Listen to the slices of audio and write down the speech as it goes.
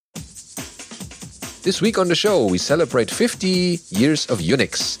This week on the show, we celebrate 50 years of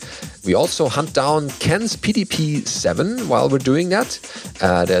Unix. We also hunt down Ken's PDP 7 while we're doing that.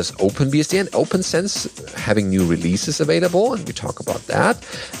 There's OpenBSD and OpenSense having new releases available, and we talk about that.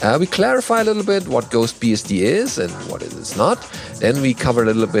 We clarify a little bit what GhostBSD is and what it is not. Then we cover a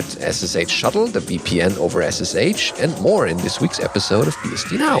little bit SSH Shuttle, the VPN over SSH, and more in this week's episode of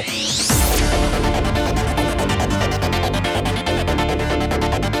BSD Now.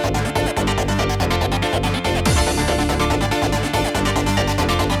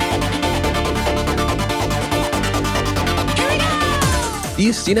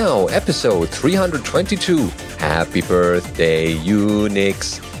 BSD Now, episode 322. Happy birthday,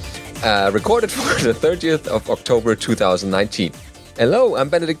 Unix. Recorded for the 30th of October 2019. Hello, I'm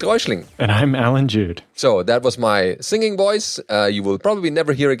Benedikt Reuschling. And I'm Alan Jude. So that was my singing voice. You will probably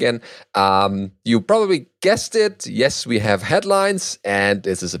never hear again. You probably guessed it. Yes, we have headlines, and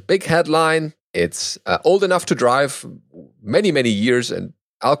this is a big headline. It's old enough to drive many, many years, and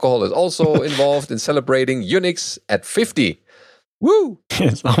alcohol is also involved in celebrating Unix at 50. Woo!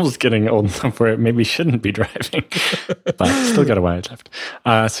 It's almost getting old enough where it maybe shouldn't be driving, but still got a while left.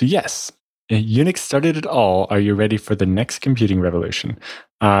 So yes, Unix started it all. Are you ready for the next computing revolution?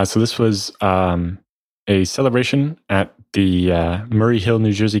 So this was a celebration at the Murray Hill,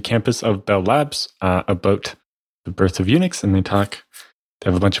 New Jersey campus of Bell Labs about the birth of Unix, and they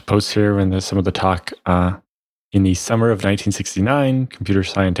have a bunch of posts here and some of the talk. In the summer of 1969, computer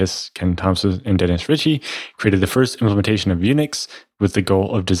scientists Ken Thompson and Dennis Ritchie created the first implementation of Unix with the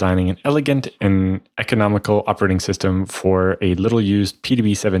goal of designing an elegant and economical operating system for a little-used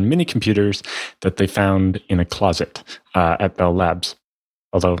PDB-7 mini-computers that they found in a closet at Bell Labs.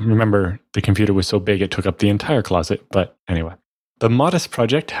 Although, remember, the computer was so big it took up the entire closet, but anyway. The modest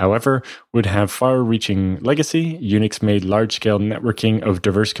project, however, would have far-reaching legacy. Unix made large-scale networking of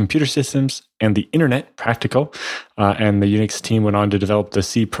diverse computer systems and the internet practical, and the Unix team went on to develop the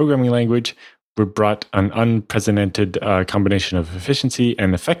C programming language, which brought an unprecedented combination of efficiency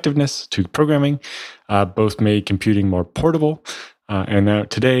and effectiveness to programming. Both made computing more portable, and now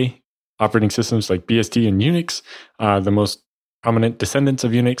today, operating systems like BSD and Unix, the most prominent descendants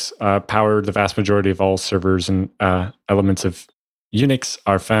of Unix, power the vast majority of all servers and elements of Unix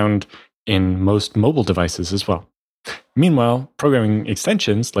are found in most mobile devices as well. Meanwhile, programming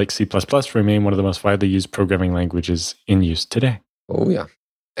extensions like C++ remain one of the most widely used programming languages in use today. Oh, yeah.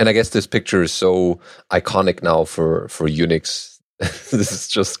 And I guess this picture is so iconic now for Unix. This is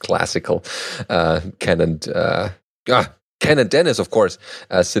just classical. Ken and Dennis, of course,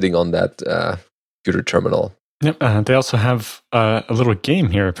 sitting on that computer terminal. Yep. They also have a little game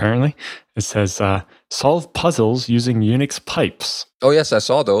here, apparently. It says, solve puzzles using Unix pipes. Oh, yes, I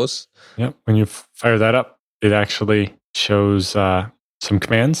saw those. Yep. When you fire that up, it actually shows some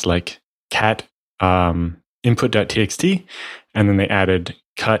commands like cat input.txt, and then they added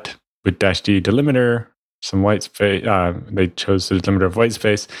cut with -d delimiter, some white space. They chose the delimiter of white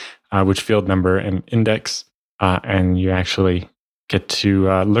space, which field number and index, and you actually get to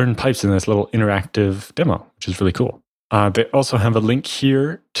learn pipes in this little interactive demo, which is really cool. They also have a link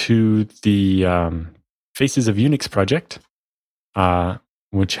here to the Faces of Unix project,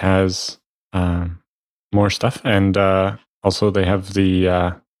 which has more stuff. And also they have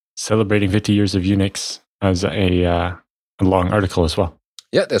the celebrating 50 years of Unix as a long article as well.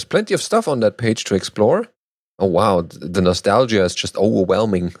 Yeah, there's plenty of stuff on that page to explore. Oh, wow. The nostalgia is just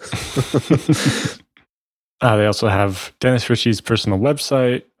overwhelming. They also have Dennis Ritchie's personal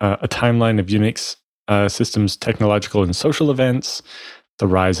website, a timeline of Unix systems, technological and social events, the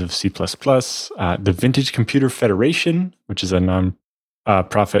rise of C++, the Vintage Computer Federation, which is a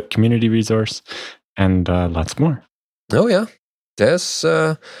non-profit community resource, and lots more. Oh, yeah. There's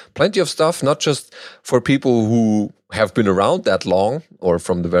plenty of stuff, not just for people who have been around that long or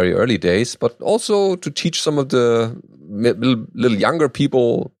from the very early days, but also to teach some of the little younger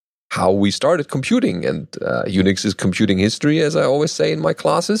people how we started computing. And Unix is computing history, as I always say in my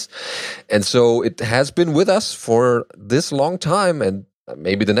classes. And so it has been with us for this long time, and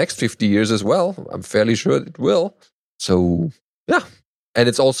maybe the next 50 years as well. I'm fairly sure it will. So, yeah. And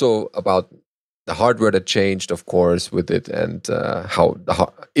it's also about the hardware that changed, of course, with it, and how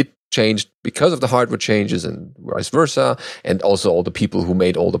it changed because of the hardware changes and vice versa, and also all the people who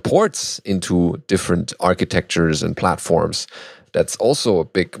made all the ports into different architectures and platforms. That's also a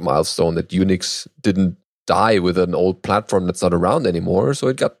big milestone, that Unix didn't die with an old platform that's not around anymore. So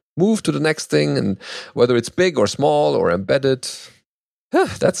it got moved to the next thing, and whether it's big or small or embedded,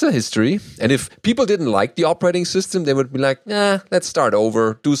 That's a history. And if people didn't like the operating system, they would be like, nah, let's start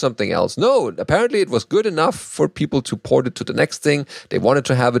over, do something else. No, apparently it was good enough for people to port it to the next thing. They wanted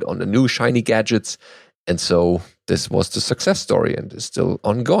to have it on the new shiny gadgets. And so this was the success story and is still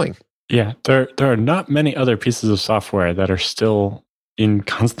ongoing. Yeah, there are not many other pieces of software that are still in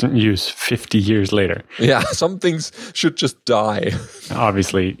constant use 50 years later. Yeah, some things should just die.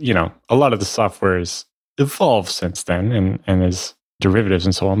 Obviously, a lot of the software has evolved since then and is derivatives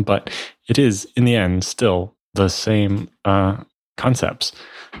and so on, but it is, in the end, still the same concepts.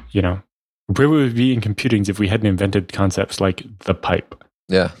 Where would we be in computing if we hadn't invented concepts like the pipe?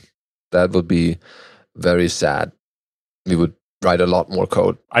 Yeah, that would be very sad. We would write a lot more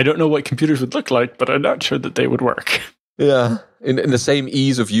code. I don't know what computers would look like, but I'm not sure that they would work. Yeah, in the same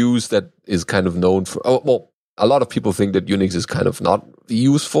ease of use that is kind of known for... a lot of people think that Unix is kind of not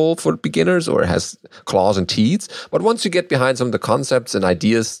useful for beginners or has claws and teeth. But once you get behind some of the concepts and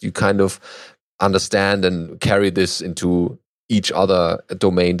ideas, you kind of understand and carry this into each other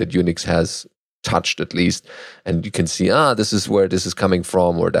domain that Unix has touched at least. And you can see, this is where this is coming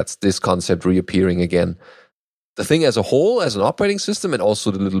from, or that's this concept reappearing again. The thing as a whole, as an operating system, and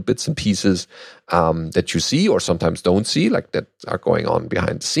also the little bits and pieces that you see or sometimes don't see, like that are going on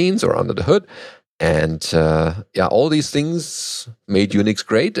behind the scenes or under the hood. And all these things made Unix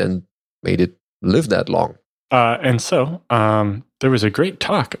great and made it live that long. And so there was a great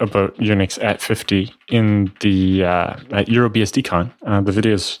talk about Unix at 50 in the at EuroBSDCon. The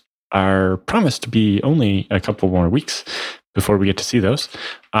videos are promised to be only a couple more weeks before we get to see those.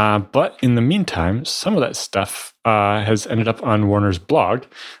 But in the meantime, some of that stuff has ended up on Warner's blog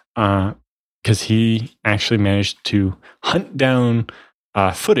because he actually managed to hunt down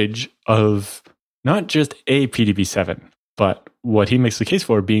footage of not just a PDP-7, but what he makes the case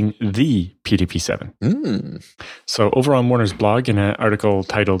for being the PDP-7. So over on Warner's blog, in an article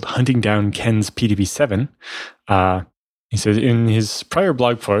titled Hunting Down Ken's PDP-7, he says, in his prior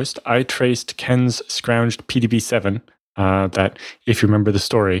blog post, I traced Ken's scrounged PDP-7 that, if you remember the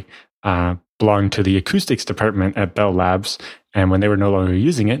story, belonged to the acoustics department at Bell Labs. And when they were no longer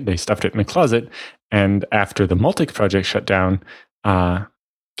using it, they stuffed it in a closet. And after the Multic project shut down,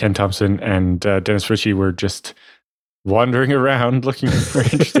 Ken Thompson and Dennis Ritchie were just wandering around looking for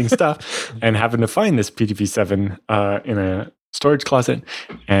interesting stuff and happened to find this PDP-7 in a storage closet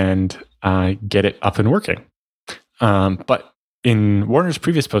and get it up and working. But in Warner's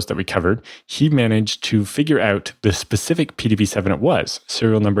previous post that we covered, he managed to figure out the specific PDP-7 it was,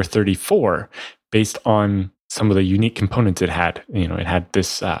 serial number 34, based on some of the unique components it had. It had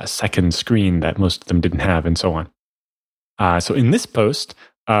this second screen that most of them didn't have and so on. So in this post,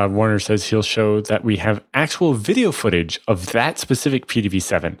 Warner says he'll show that we have actual video footage of that specific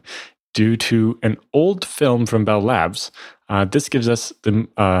PDP-7 due to an old film from Bell Labs. This gives us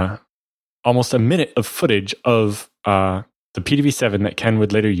almost a minute of footage of the PDP-7 that Ken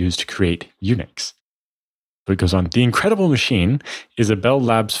would later use to create Unix. So it goes on. The Incredible Machine is a Bell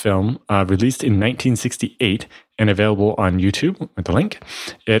Labs film released in 1968 and available on YouTube with the link.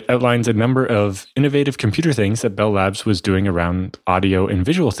 It outlines a number of innovative computer things that Bell Labs was doing around audio and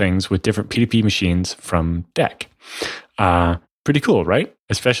visual things with different PDP machines from DEC. Pretty cool, right?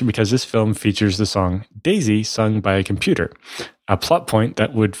 Especially because this film features the song Daisy sung by a computer, a plot point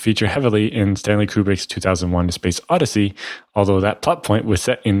that would feature heavily in Stanley Kubrick's 2001: A Space Odyssey, although that plot point was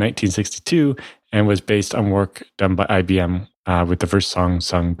set in 1962 and was based on work done by IBM with the first song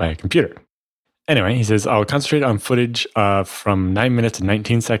sung by a computer. Anyway, he says, I'll concentrate on footage from 9 minutes and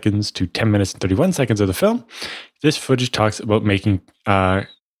 19 seconds to 10 minutes and 31 seconds of the film. This footage talks about making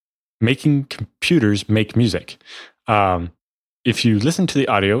computers make music. If you listen to the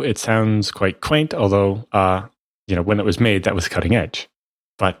audio, it sounds quite quaint, although, when it was made, that was cutting edge.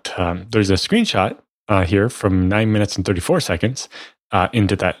 But there's a screenshot here from 9 minutes and 34 seconds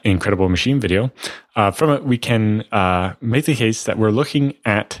into that Incredible Machine video. From it, we can make the case that we're looking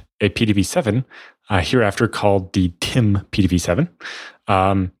at a PDP-7, hereafter called the TIM PDP-7.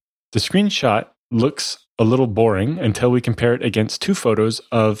 The screenshot looks a little boring until we compare it against two photos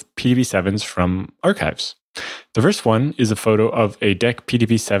of PDP-7s from archives. The first one is a photo of a DEC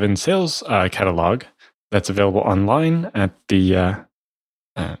PDP-7 sales catalog that's available online at the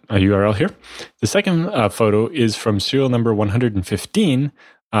a URL here. The second photo is from serial number 115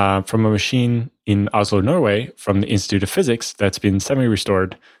 from a machine in Oslo, Norway, from the Institute of Physics that's been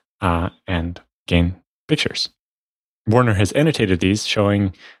semi-restored and gain pictures. Warner has annotated these,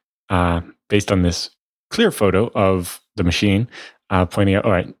 showing, based on this clear photo of the machine, pointing out,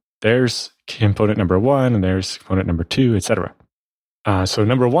 all right, there's component number 1, and there's component number 2, etc. So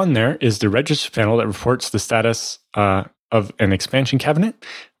number 1 there is the register panel that reports the status of an expansion cabinet,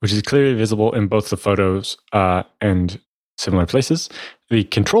 which is clearly visible in both the photos and similar places. The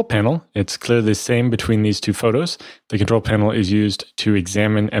control panel, it's clearly the same between these two photos. The control panel is used to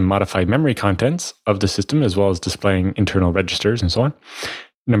examine and modify memory contents of the system, as well as displaying internal registers and so on.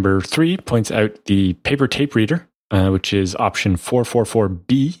 Number 3 points out the paper tape reader, which is option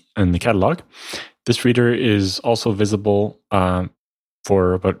 444B in the catalog. This reader is also visible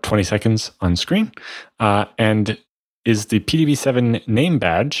for about 20 seconds on screen, and is the PDB-7 name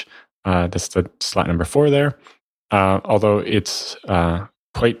badge. That's the slot number 4 there. Although it's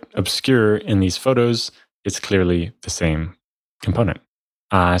quite obscure in these photos, it's clearly the same component.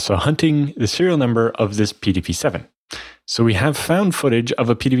 So hunting the serial number of this PDB-7. So we have found footage of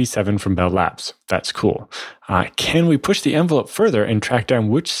a PDB-7 from Bell Labs. That's cool. Can we push the envelope further and track down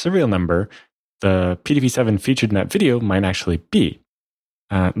which serial number the PDB-7 featured in that video might actually be?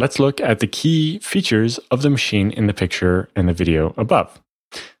 Let's look at the key features of the machine in the picture and the video above.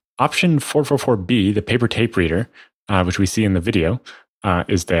 Option 444B, the paper tape reader, which we see in the video,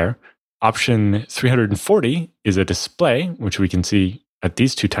 is there. Option 340 is a display, which we can see at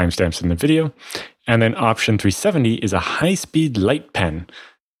these two timestamps in the video. And then option 370 is a high-speed light pen.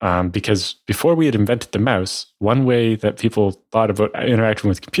 Because before we had invented the mouse, one way that people thought about interacting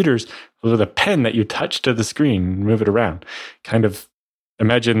with computers was with a pen that you touch to the screen and move it around. Kind of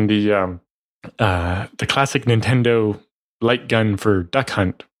imagine the classic Nintendo light gun for Duck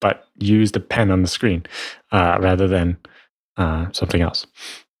Hunt, but used a pen on the screen rather than something else.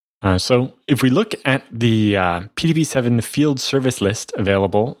 So if we look at the PDB-7 field service list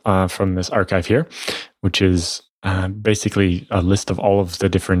available from this archive here, which is basically a list of all of the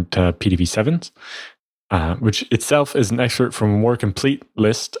different PDB-7s, which itself is an excerpt from a more complete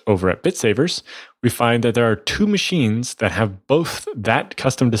list over at BitSavers, we find that there are 2 machines that have both that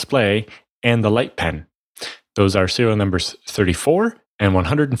custom display and the light pen. Those are serial numbers 34 and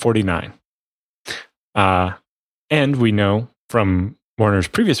 149. And we know from Warner's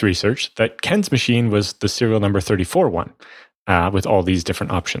previous research that Ken's machine was the serial number 34 one, with all these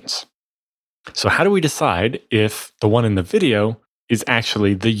different options. So how do we decide if the one in the video is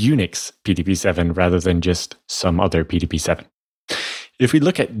actually the Unix PDB-7 rather than just some other PDB-7? If we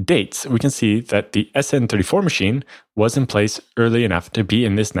look at dates, we can see that the SN34 machine was in place early enough to be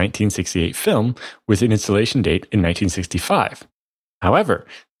in this 1968 film with an installation date in 1965. However,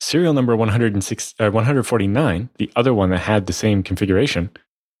 serial number 149, the other one that had the same configuration,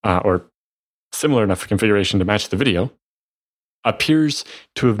 or similar enough configuration to match the video, appears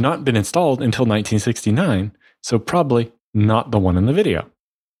to have not been installed until 1969, so probably not the one in the video.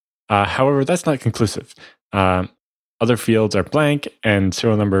 However, that's not conclusive. Other fields are blank, and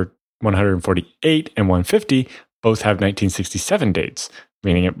serial number 148 and 150 both have 1967 dates,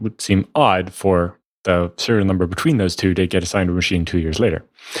 meaning it would seem odd for the serial number between those two to get assigned to a machine 2 years later.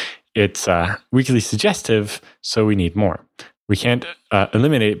 It's weakly suggestive, so we need more. We can't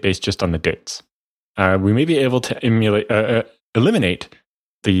eliminate it based just on the dates. We may be able to eliminate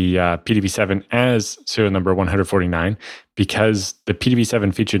the PDB-7 as serial number 149 because the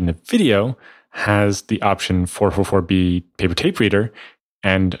PDB-7 featured in the video has the option 444B paper tape reader,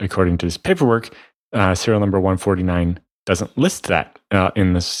 and according to this paperwork, serial number 149 doesn't list that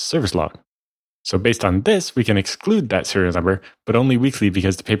in the service log. So based on this, we can exclude that serial number, but only weakly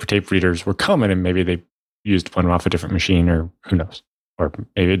because the paper tape readers were common and maybe they used one off a different machine, or who knows. Or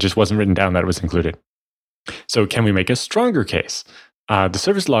maybe it just wasn't written down that it was included. So can we make a stronger case? The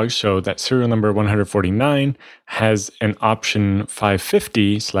service logs show that serial number 149 has an option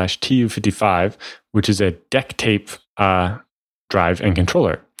 550/TU55, which is a DEC tape drive and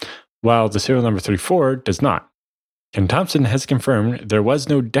controller, while the serial number 34 does not. Ken Thompson has confirmed there was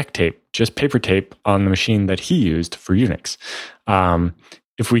no DEC tape, just paper tape on the machine that he used for Unix.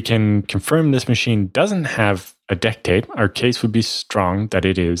 If we can confirm this machine doesn't have a DEC tape, our case would be strong that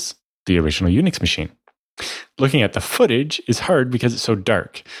it is the original Unix machine. Looking at the footage is hard because it's so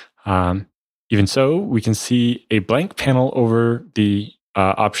dark. Even so, we can see a blank panel over the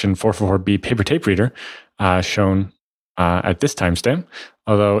option 444B paper tape reader shown at this timestamp,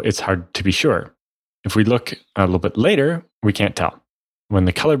 although it's hard to be sure. If we look a little bit later, we can't tell. When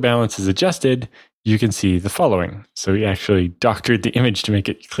the color balance is adjusted, you can see the following. So we actually doctored the image to make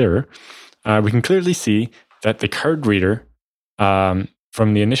it clearer. We can clearly see that the card reader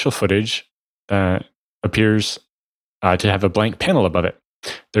from the initial footage appears to have a blank panel above it.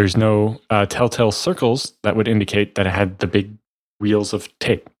 There's no telltale circles that would indicate that it had the big wheels of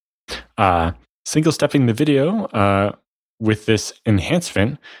tape. Single-stepping the video with this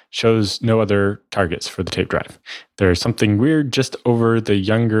enhancement shows no other targets for the tape drive. There's something weird just over the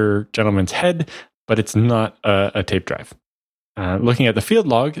younger gentleman's head, but it's not a tape drive. Looking at the field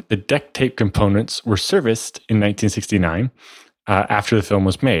log, the deck tape components were serviced in 1969 after the film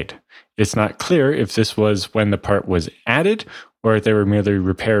was made. It's not clear if this was when the part was added or if they were merely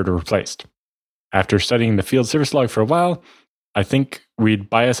repaired or replaced. After studying the field service log for a while, I think we'd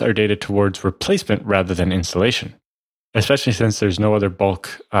bias our data towards replacement rather than installation, especially since there's no other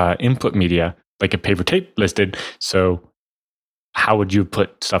bulk input media like a paper tape listed. So how would you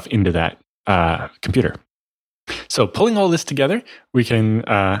put stuff into that computer? So pulling all this together, we can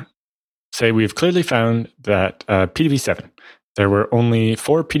say we've clearly found that PDP-7. There were only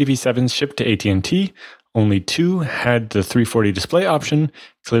 4 PDP-7s shipped to AT&T. Only 2 had the 340 display option,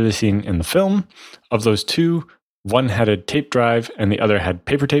 clearly seen in the film. Of those 2, one had a tape drive and the other had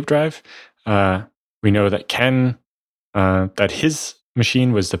paper tape drive. We know that Ken, that his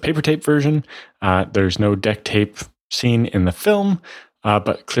machine was the paper tape version. There's no deck tape seen in the film,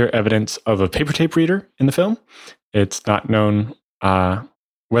 but clear evidence of a paper tape reader in the film. It's not known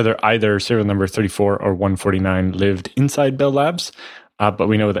whether either serial number 34 or 149 lived inside Bell Labs, but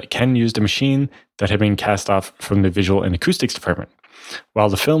we know that Ken used a machine that had been cast off from the visual and acoustics department. While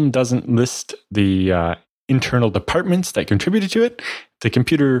the film doesn't list the internal departments that contributed to it, the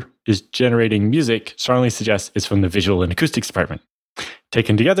computer is generating music strongly suggests it's from the visual and acoustics department.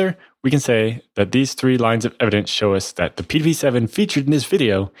 Taken together, we can say that these 3 lines of evidence show us that the PDP-7 featured in this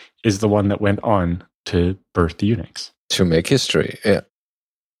video is the one that went on to birth the Unix. To make history, yeah.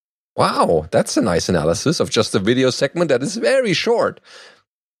 Wow, that's a nice analysis of just a video segment that is very short.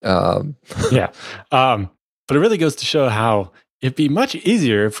 Yeah. But it really goes to show how it'd be much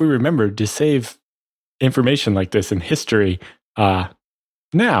easier if we remembered to save information like this in history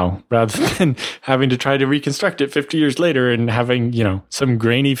now, rather than having to try to reconstruct it 50 years later and having, some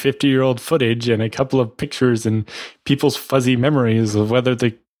grainy 50-year-old footage and a couple of pictures and people's fuzzy memories of whether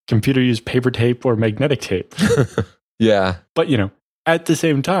the computer used paper tape or magnetic tape. Yeah. But, at the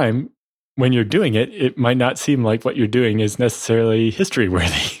same time, when you're doing it, it might not seem like what you're doing is necessarily history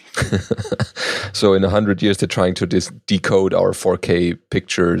worthy. So in 100 years, they're trying to decode our 4K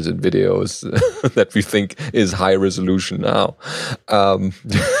pictures and videos that we think is high resolution now.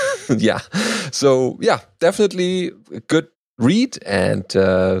 Yeah. So yeah, definitely a good read. And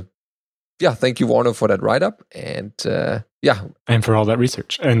thank you, Warner, for that write-up. And and for all that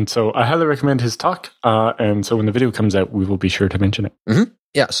research. And so I highly recommend his talk. And so when the video comes out, we will be sure to mention it. Mm-hmm.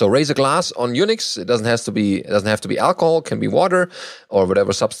 Yeah, so raise a glass on Unix. It doesn't have to be alcohol, it can be water or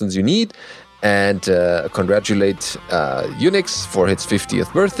whatever substance you need. And congratulate Unix for its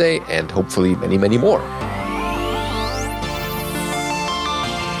 50th birthday and hopefully many, many more.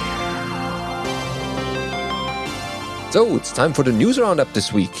 So it's time for the news roundup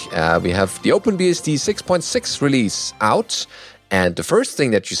this week. We have the OpenBSD 6.6 release out. And the first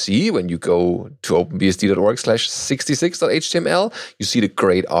thing that you see when you go to openbsd.org/66.html, you see the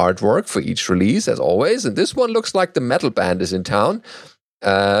great artwork for each release, as always. And this one looks like the metal band is in town.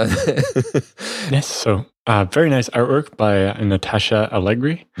 Yes, so very nice artwork by Natasha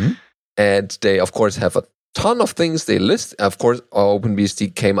Allegri. Mm-hmm. And they, of course, have a ton of things they list. Of course,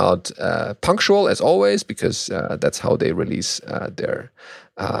 OpenBSD came out punctual, as always, because that's how they release their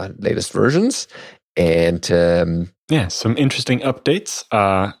latest versions. And some interesting updates.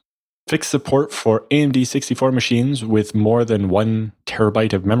 Fixed support for AMD 64 machines with more than 1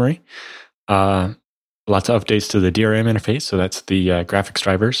 terabyte of memory. Lots of updates to the DRM interface, so that's the graphics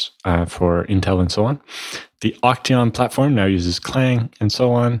drivers for Intel and so on. The Octeon platform now uses Clang and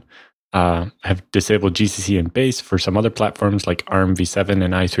so on. Have disabled GCC and Base for some other platforms like ARM v7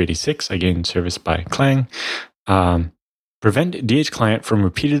 and i386, again serviced by Clang. Prevent DH client from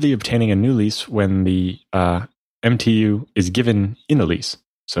repeatedly obtaining a new lease when the MTU is given in a lease.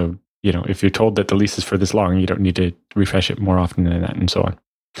 So, if you're told that the lease is for this long, you don't need to refresh it more often than that, and so on.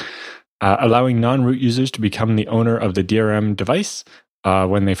 Allowing non-root users to become the owner of the DRM device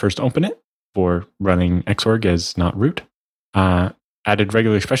when they first open it for running Xorg as not root. Added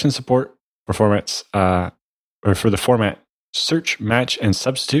regular expression support for formats or for the format search, match, and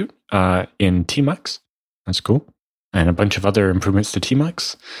substitute in tmux. That's cool. And a bunch of other improvements to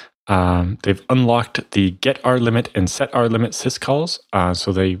tmux. They've unlocked the get_rlimit and set_rlimit syscalls,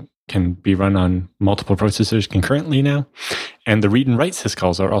 so they can be run on multiple processors concurrently now. And the read and write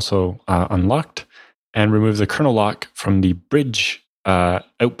syscalls are also unlocked, and remove the kernel lock from the bridge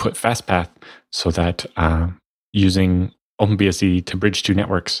output fastpath, so that using OpenBSD to bridge to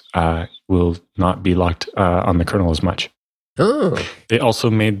networks will not be locked on the kernel as much. Oh. They also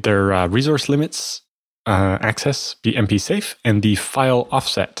made their resource limits access be MP safe, and the file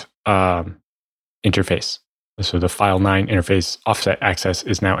offset interface. So the file9 interface offset access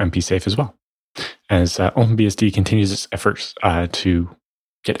is now MP safe as well. as OpenBSD continues its efforts to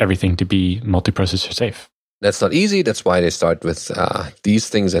get everything to be multiprocessor safe. That's not easy. That's why they start with these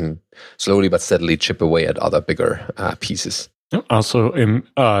things and slowly but steadily chip away at other bigger pieces. Also,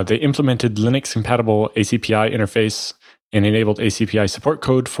 they implemented Linux-compatible ACPI interface and enabled ACPI support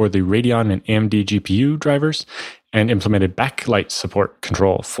code for the Radeon and AMD GPU drivers, and implemented backlight support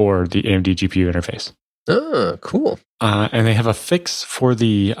control for the AMD GPU interface. Oh, cool. And they have a fix for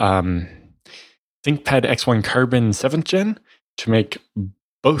the ThinkPad X1 Carbon 7th Gen to make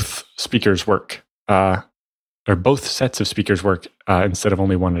both speakers work, or both sets of speakers work instead of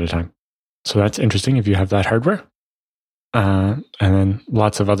only one at a time. So that's interesting if you have that hardware. And then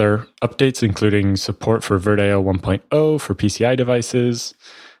lots of other updates, including support for VirtIO 1.0 for PCI devices,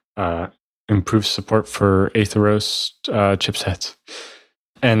 improved support for Atheros chipsets,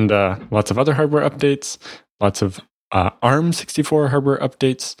 and lots of other hardware updates, lots of ARM64 hardware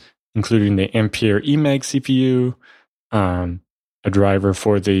updates, including the Ampere eMag CPU, a driver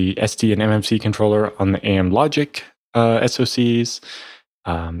for the SD and MMC controller on the AM Logic SoCs,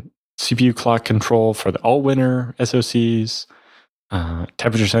 CPU clock control for the Allwinner SoCs,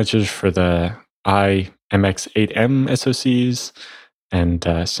 temperature sensors for the iMX8M SoCs, and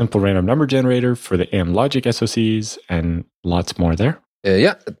simple random number generator for the AM Logic SoCs, and lots more there.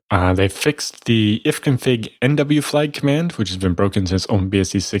 Yeah. They fixed the ifconfig NW flag command, which has been broken since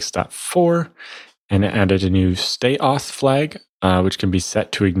OpenBSD 6.4, and it added a new stayauth flag, which can be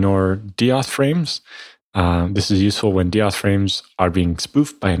set to ignore deauth frames. This is useful when deauth frames are being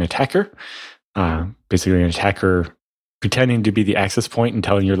spoofed by an attacker. Basically, an attacker pretending to be the access point and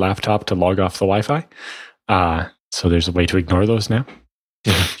telling your laptop to log off the Wi-Fi. So there's a way to ignore those now.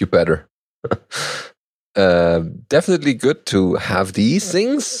 You better. Definitely good to have these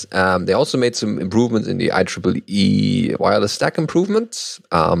things. They also made some improvements in the IEEE wireless stack improvements,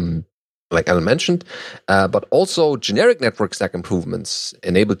 like Alan mentioned, but also generic network stack improvements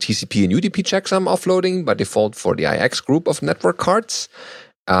enable TCP and UDP checksum offloading by default for the IX group of network cards.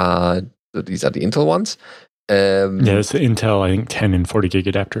 So these are the Intel ones. It's the Intel, I think, 10 and 40 gig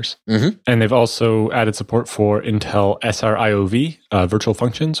adapters. Mm-hmm. And they've also added support for Intel SRIOV virtual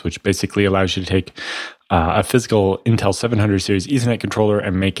functions, which basically allows you to take a physical Intel 700 series Ethernet controller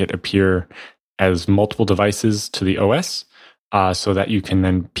and make it appear as multiple devices to the OS, so that you can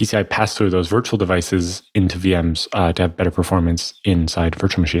then PCI pass through those virtual devices into VMs to have better performance inside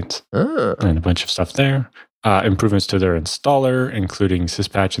virtual machines. And a bunch of stuff there. Improvements to their installer, including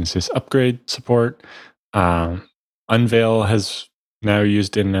syspatch and sysupgrade support. Unveil has now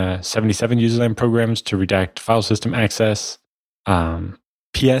used in 77 userland programs to redact file system access.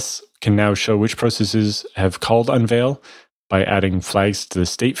 PS can now show which processes have called Unveil by adding flags to the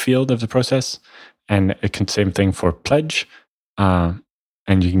state field of the process. And it can same thing for pledge. And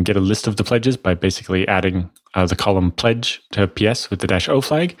you can get a list of the pledges by basically adding the column pledge to PS with the -O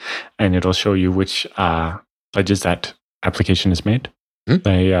flag, and it'll show you which pledges that application has made.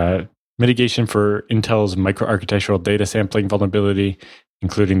 Mitigation for Intel's microarchitectural data sampling vulnerability,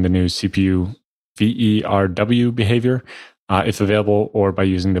 including the new CPU VERW behavior, if available, or by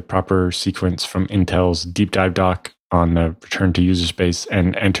using the proper sequence from Intel's deep dive doc on the return to user space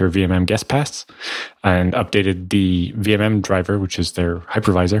and enter VMM guest paths, and updated the VMM driver, which is their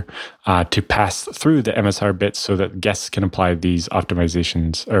hypervisor, to pass through the MSR bits so that guests can apply these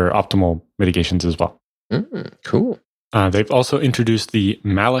optimizations or optimal mitigations as well. Cool. They've also introduced the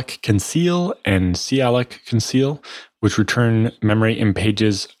malloc conceal and calloc conceal, which return memory in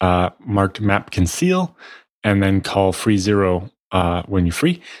pages marked map conceal and then call free zero when you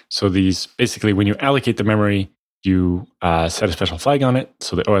free. So these basically, when you allocate the memory, you set a special flag on it,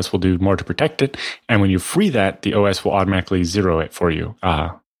 so the OS will do more to protect it. And when you free that, the OS will automatically zero it for you,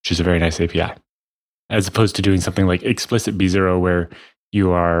 which is a very nice API. As opposed to doing something like explicit B0, where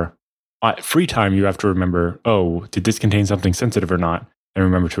you are at free time, you have to remember, oh, did this contain something sensitive or not? And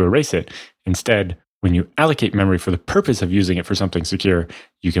remember to erase it. Instead, when you allocate memory for the purpose of using it for something secure,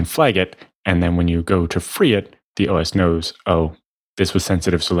 you can flag it. And then when you go to free it, the OS knows, oh, this was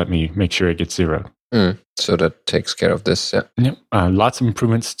sensitive, so let me make sure it gets zeroed. So that takes care of this, yeah. Yep. Lots of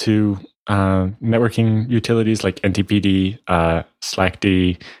improvements to networking utilities like NTPD,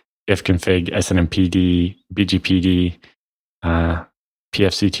 SlackD, ifconfig, SNMPD, BGPD,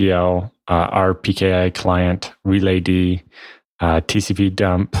 PFCTL, RPKI client, RelayD, TCP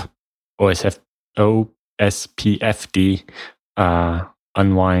dump, OSPFD,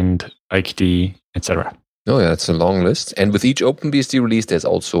 unwind, IKD, etc. Oh yeah, that's a long list. And with each OpenBSD release, there's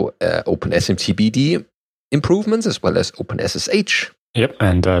also OpenSMTBD improvements as well as OpenSSH. Yep,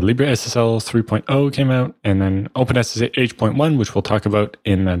 and LibreSSL 3.0 came out, and then OpenSSH 8.1, which we'll talk about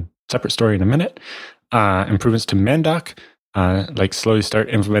in a separate story in a minute. Improvements to Mandoc, like slowly start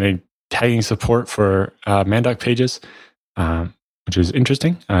implementing tagging support for Mandoc pages, which is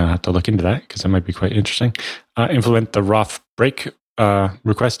interesting. I'll have to look into that because that might be quite interesting. Implement the Roth break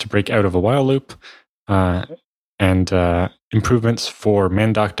request to break out of a while loop, and improvements for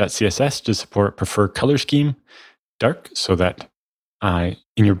mandoc.css to support prefer color scheme dark, so that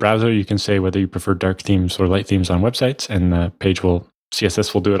in your browser you can say whether you prefer dark themes or light themes on websites, and the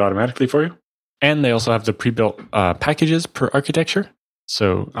CSS will do it automatically for you. And they also have the pre-built packages per architecture.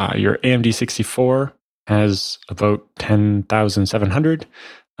 So your AMD 64 has about 10,700.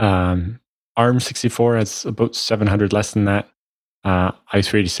 ARM 64 has about 700 less than that.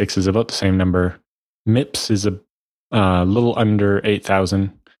 i386 is about the same number. MIPS is a little under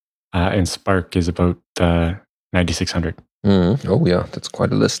 8,000. And Spark is about 9,600. Oh, yeah, that's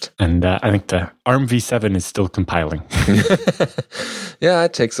quite a list. And I think the ARM v7 is still compiling. Yeah,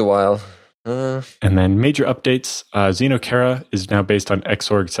 it takes a while. And then major updates. Xenokera is now based on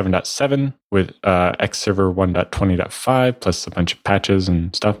Xorg 7.7 with Xserver 1.20.5 plus a bunch of patches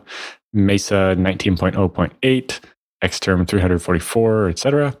and stuff. Mesa 19.0.8, Xterm 344,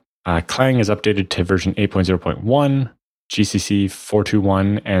 etc. Clang is updated to version 8.0.1, GCC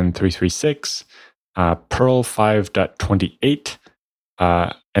 421 and 336, Perl 5.28,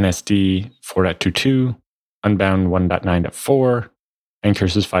 NSD 4.22, Unbound 1.9.4,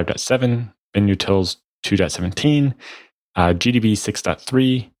 Ncurses 5.7, BenUtils 2.17, GDB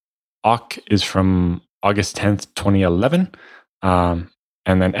 6.3, Awk is from August 10th, 2011, and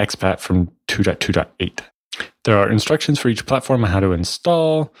then XPath from 2.2.8. There are instructions for each platform on how to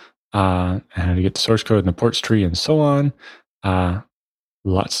install, how to get the source code and the ports tree and so on.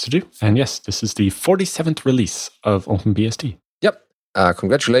 Lots to do. And yes, this is the 47th release of OpenBSD. Yep.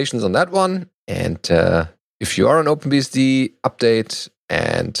 Congratulations on that one. And if you are on OpenBSD, update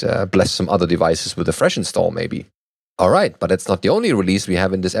and bless some other devices with a fresh install, maybe. All right, but that's not the only release we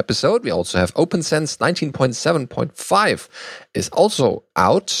have in this episode. We also have OpenSense 19.7.5 is also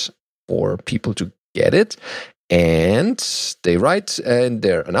out for people to get it. And they write in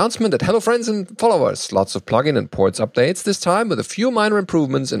their announcement that hello friends and followers, lots of plugin and ports updates this time with a few minor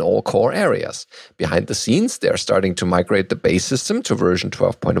improvements in all core areas. Behind the scenes, they're starting to migrate the base system to version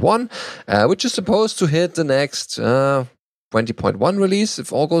 12.1, which is supposed to hit the next 20.1 release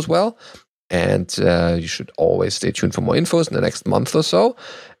if all goes well. And you should always stay tuned for more infos in the next month or so.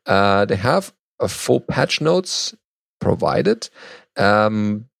 They have a full patch notes provided.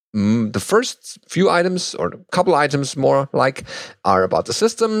 The first few items, or a couple items more like, are about the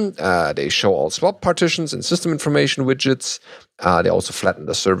system. They show all swap partitions and system information widgets. They also flatten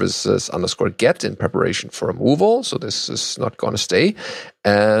the services _get in preparation for removal, so this is not going to stay.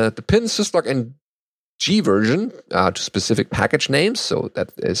 The pin syslog and G version to specific package names, so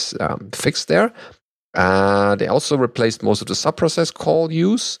that is fixed there. They also replaced most of the subprocess call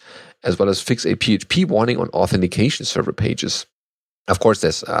use, as well as fix a PHP warning on authentication server pages. Of course,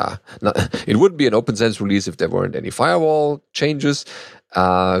 there's it would be an OpenSense release if there weren't any firewall changes.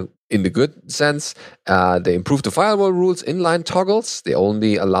 In the good sense, they improved the firewall rules, inline toggles. They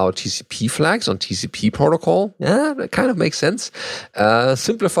only allow TCP flags on TCP protocol. Yeah, that kind of makes sense.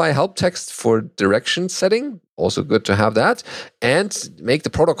 Simplify help text for direction setting. Also good to have that. And make the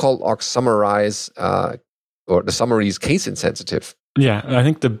protocol logs summarize or the summaries case insensitive. Yeah, I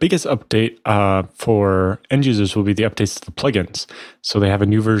think the biggest update for end users will be the updates to the plugins. So they have a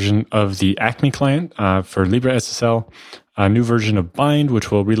new version of the Acme client for LibreSSL, a new version of Bind, which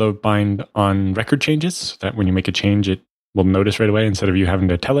will reload Bind on record changes, so that when you make a change, it will notice right away instead of you having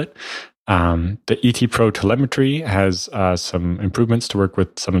to tell it. The ET Pro telemetry has some improvements to work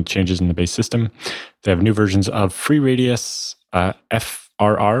with some of the changes in the base system. They have new versions of FreeRadius,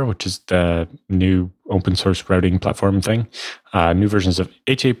 FRR, which is the new open source routing platform thing. New versions of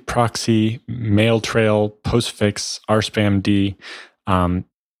HA Proxy, Mailtrail, Postfix, RSpamD.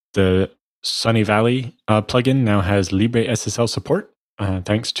 The Sunny Valley plugin now has LibreSSL support,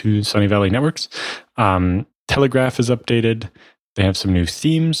 thanks to Sunny Valley Networks. Telegraph is updated. They have some new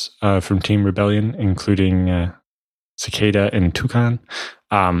themes from Team Rebellion, including Cicada and Toucan.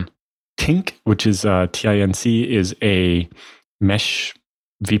 Tink, which is TINC, is a mesh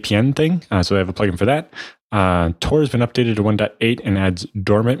VPN thing, so they have a plugin for that. Tor has been updated to 1.8 and adds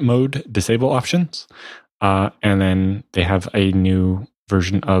dormant mode disable options. And then they have a new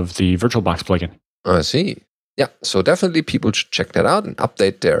version of the VirtualBox plugin. I see. Yeah, so definitely people should check that out and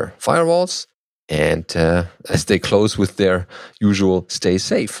update their firewalls and stay close with their usual stay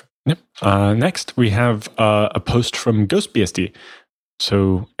safe. Yep. Next, we have a post from GhostBSD.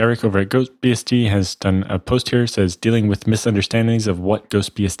 So Eric over at GhostBSD has done a post here, says, dealing with misunderstandings of what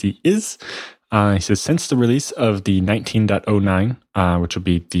GhostBSD is. He says, since the release of the 19.09, which will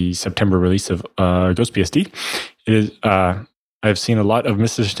be the September release of GhostBSD, I've seen a lot of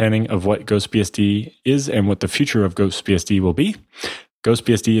misunderstanding of what GhostBSD is and what the future of GhostBSD will be.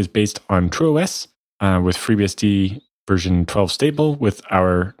 GhostBSD is based on TrueOS with FreeBSD version 12 stable with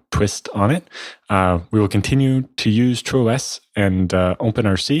our twist on it. We will continue to use TrueOS and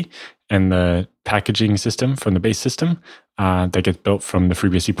OpenRC and the packaging system from the base system that gets built from the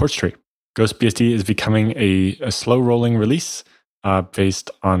FreeBSD port tree. GhostBSD is becoming a slow-rolling release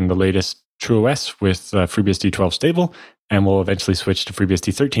based on the latest TrueOS with FreeBSD 12 stable, and we'll eventually switch to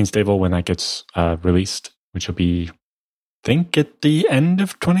FreeBSD 13 stable when that gets released, which will be, I think, at the end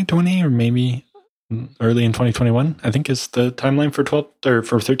of 2020 or maybe early in 2021, I think is the timeline for 12 or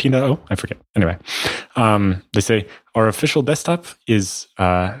for 13.0. I forget. Anyway, they say our official desktop is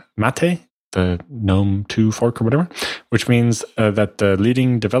Mate, the GNOME 2 fork or whatever, which means that the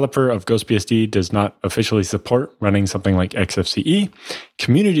leading developer of GhostBSD does not officially support running something like XFCE.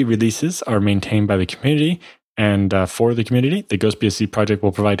 Community releases are maintained by the community, and for the community, the GhostBSD project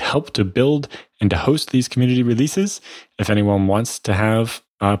will provide help to build and to host these community releases. If anyone wants to have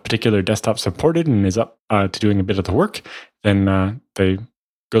a particular desktop supported and is up to doing a bit of the work, then the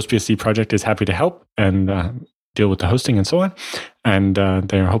GhostBSD project is happy to help and deal with the hosting and so on. And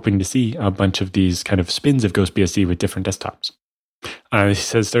they're hoping to see a bunch of these kind of spins of GhostBSD with different desktops. He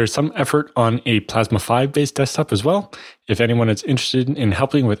says there's some effort on a Plasma 5 based desktop as well. If anyone is interested in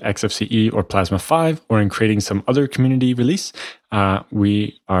helping with XFCE or Plasma 5 or in creating some other community release,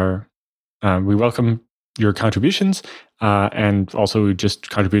 we welcome your contributions and also just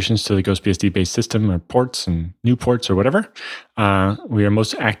contributions to the GhostBSD based system or ports and new ports or whatever. We are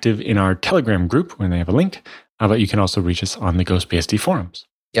most active in our Telegram group when they have a link, but you can also reach us on the GhostBSD forums.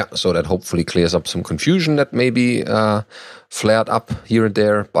 Yeah, so that hopefully clears up some confusion that maybe flared up here and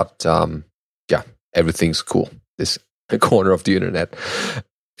there. But yeah, everything's cool. This corner of the internet.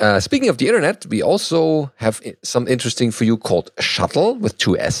 Speaking of the internet, we also have some interesting for you called Shuttle with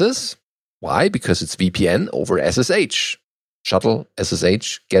 2 S's. Why? Because it's VPN over SSH. Shuttle,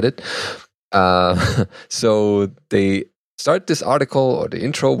 SSH, get it? So they start this article or the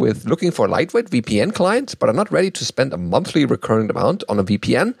intro with looking for a lightweight VPN client, but are not ready to spend a monthly recurring amount on a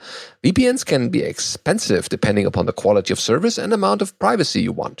VPN. VPNs can be expensive depending upon the quality of service and amount of privacy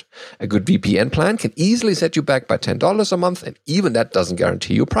you want. A good VPN plan can easily set you back by $10 a month, and even that doesn't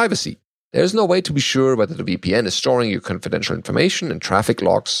guarantee you privacy. There's no way to be sure whether the VPN is storing your confidential information and traffic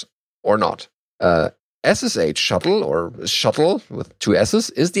logs or not. SSH Shuttle, or Shuttle with 2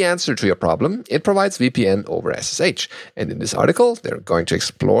 S's, is the answer to your problem. It provides VPN over SSH. And in this article, they're going to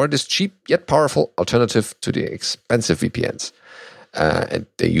explore this cheap yet powerful alternative to the expensive VPNs. And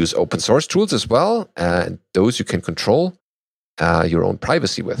they use open source tools as well, and those you can control your own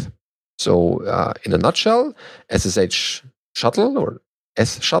privacy with. So in a nutshell, SSH Shuttle, or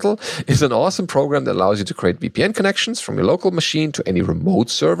S-Shuttle, is an awesome program that allows you to create VPN connections from your local machine to any remote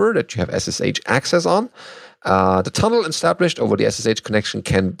server that you have SSH access on. The tunnel established over the SSH connection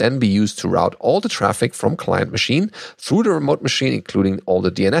can then be used to route all the traffic from client machine through the remote machine, including all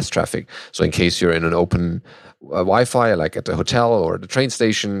the DNS traffic. So in case you're in an open Wi-Fi, like at the hotel or the train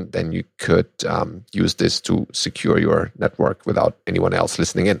station, then you could use this to secure your network without anyone else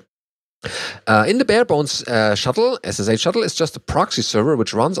listening in. In the bare bones Shuttle, SSH Shuttle is just a proxy server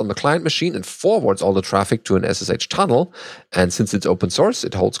which runs on the client machine and forwards all the traffic to an SSH tunnel. And since it's open source,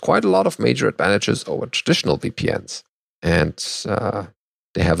 it holds quite a lot of major advantages over traditional VPNs. And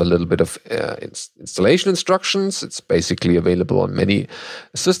they have a little bit of installation instructions. It's basically available on many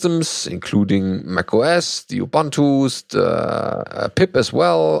systems, including macOS, the Ubuntu's, the pip as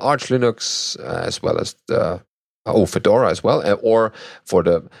well, Arch Linux, as well as the Fedora as well, or for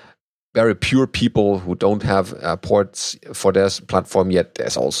the very pure people who don't have ports for their platform yet,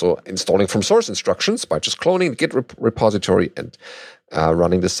 there's also installing from source instructions by just cloning the Git repository and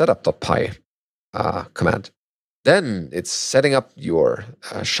running the setup.py command. Then it's setting up your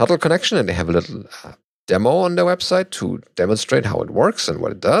Shuttle connection, and they have a little demo on their website to demonstrate how it works and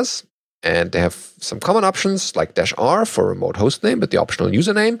what it does. And they have some common options like -R for remote hostname, but the optional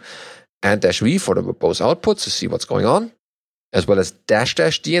username, and -V for the verbose output to see what's going on, as well as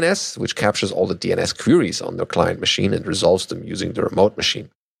 --DNS, which captures all the DNS queries on their client machine and resolves them using the remote machine.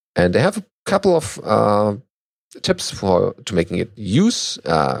 And they have a couple of tips to making it use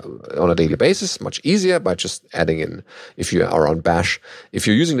on a daily basis, much easier by just adding in, if you are on Bash. If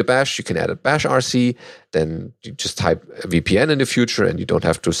you're using the Bash, you can add a Bash RC, then you just type VPN in the future and you don't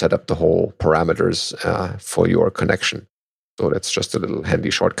have to set up the whole parameters for your connection. So that's just a little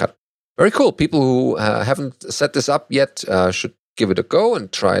handy shortcut. Very cool. People who haven't set this up yet should give it a go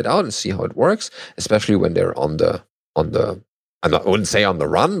and try it out and see how it works, especially when they're I wouldn't say on the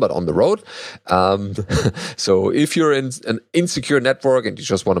run, but on the road. So if you're in an insecure network and you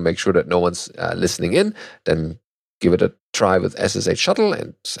just want to make sure that no one's listening in, then give it a try with SSH Shuttle,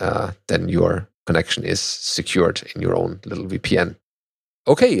 and then your connection is secured in your own little VPN.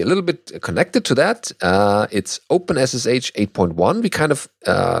 Okay, a little bit connected to that, it's OpenSSH 8.1. We kind of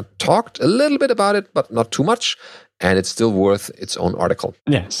talked a little bit about it, but not too much, and it's still worth its own article.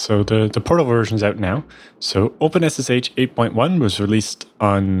 Yeah, so the portal version's out now. So OpenSSH 8.1 was released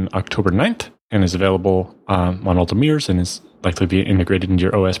on October 9th and is available on multiple mirrors and is likely to be integrated into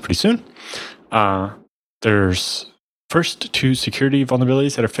your OS pretty soon. There's first two security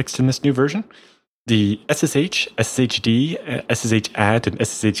vulnerabilities that are fixed in this new version. The SSH, SSHD, SSHadd, and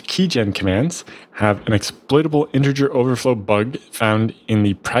SSH keygen commands have an exploitable integer overflow bug found in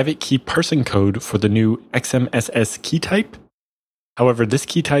the private key parsing code for the new XMSS key type. However, this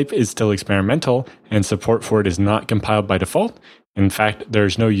key type is still experimental, and support for it is not compiled by default. In fact,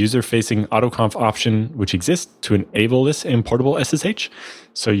 there's no user-facing autoconf option which exists to enable this in portable SSH,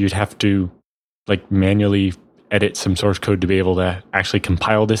 so you'd have to manually edit some source code to be able to actually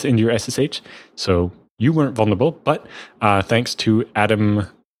compile this into your SSH. So you weren't vulnerable, but thanks to Adam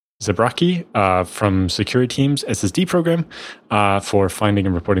Zabraki from Security Team's SSD program for finding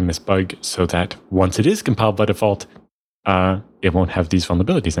and reporting this bug so that once it is compiled by default, it won't have these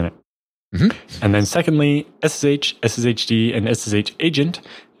vulnerabilities in it. Mm-hmm. And then secondly, SSH, SSHD, and SSH agent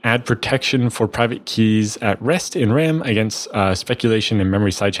add protection for private keys at rest in RAM against speculation and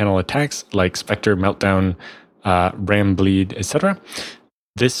memory side channel attacks like Spectre, Meltdown, RAM bleed, etc.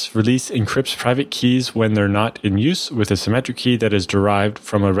 This release encrypts private keys when they're not in use with a symmetric key that is derived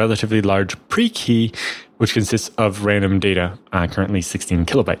from a relatively large pre-key, which consists of random data, currently 16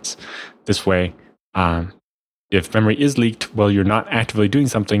 kilobytes. This way, if memory is leaked while you're not actively doing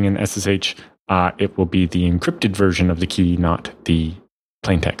something in SSH, it will be the encrypted version of the key, not the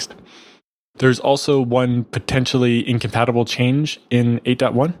plain text. There's also one potentially incompatible change in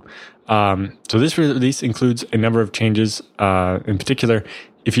 8.1. So this release includes a number of changes. In particular,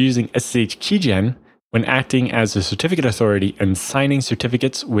 if you're using SSH keygen, when acting as a certificate authority and signing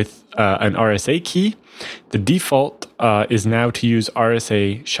certificates with an RSA key, the default is now to use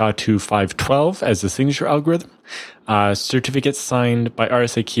RSA SHA-2 as the signature algorithm. Certificates signed by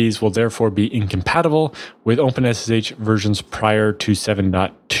RSA keys will therefore be incompatible with OpenSSH versions prior to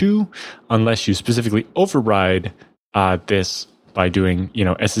 7.2 unless you specifically override this by doing,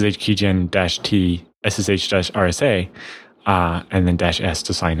 SSH keygen -t SSH-RSA and then -s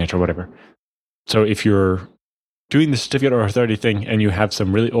to sign it or whatever. So if you're doing the certificate or authority thing and you have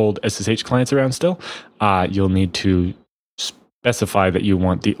some really old SSH clients around still, you'll need to specify that you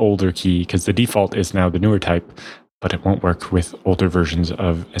want the older key because the default is now the newer type, but it won't work with older versions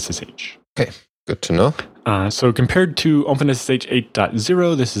of SSH. Okay, good to know. So compared to OpenSSH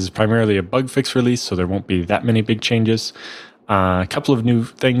 8.0, this is primarily a bug fix release, so there won't be that many big changes. A couple of new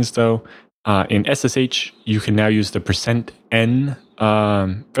things, though. In SSH, you can now use the %n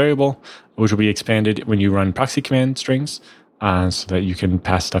variable, which will be expanded when you run proxy command strings, so that you can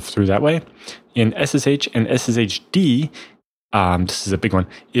pass stuff through that way. In SSH and SSHD, this is a big one.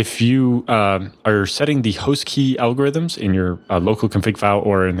 If you are setting the host key algorithms in your local config file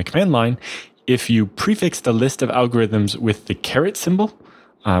or in the command line, if you prefix the list of algorithms with the caret symbol,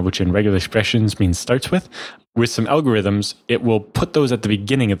 which in regular expressions means starts with some algorithms, it will put those at the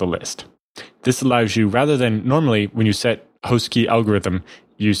beginning of the list. This allows you, rather than normally when you set host key algorithm,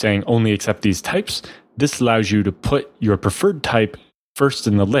 you saying only accept these types, this allows you to put your preferred type first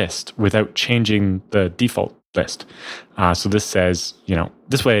in the list without changing the default list. So this says,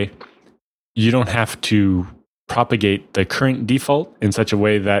 this way you don't have to propagate the current default in such a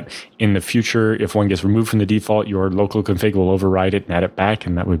way that in the future, if one gets removed from the default, your local config will override it and add it back,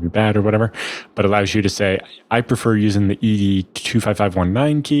 and that would be bad or whatever. But allows you to say, I prefer using the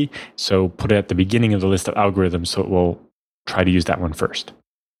ED25519 key, so put it at the beginning of the list of algorithms, so it will try to use that one first.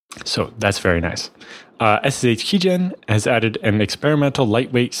 So that's very nice. SSH keygen has added an experimental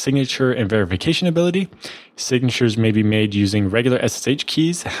lightweight signature and verification ability. Signatures may be made using regular SSH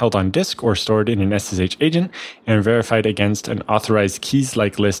keys held on disk or stored in an SSH agent and verified against an authorized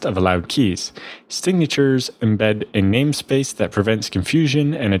keys-like list of allowed keys. Signatures embed a namespace that prevents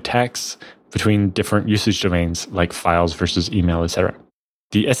confusion and attacks between different usage domains like files versus email, etc.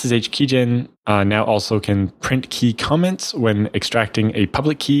 The SSH keygen now also can print key comments when extracting a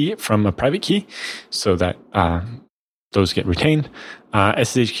public key from a private key, so that those get retained.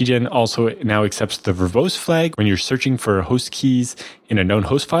 SSH Keygen also now accepts the verbose flag when you're searching for host keys in a known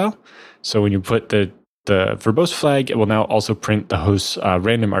host file. So when you put the verbose flag, it will now also print the host's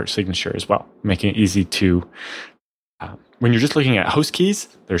random art signature as well, making it easy to... when you're just looking at host keys,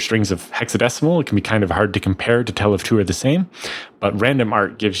 they're strings of hexadecimal. It can be kind of hard to compare to tell if two are the same. But random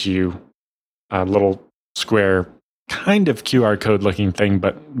art gives you a little square kind of QR code looking thing,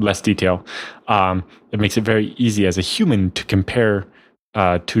 but less detail. It makes it very easy as a human to compare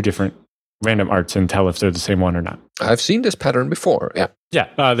two different random arts and tell if they're the same one or not. I've seen this pattern before. Yeah.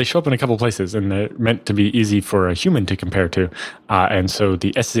 Yeah, they show up in a couple places, and they're meant to be easy for a human to compare to. And so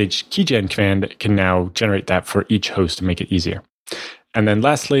the SSH Keygen command can now generate that for each host to make it easier. And then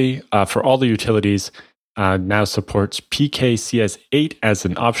lastly, for all the utilities, now supports PKCS8 as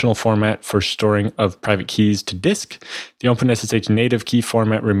an optional format for storing of private keys to disk. The OpenSSH native key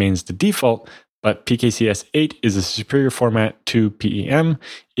format remains the default, but PKCS8 is a superior format to PEM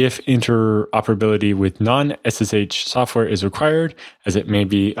if interoperability with non-SSH software is required, as it may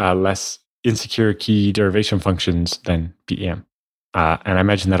be less insecure key derivation functions than PEM. And I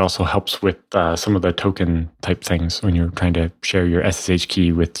imagine that also helps with some of the token type things when you're trying to share your SSH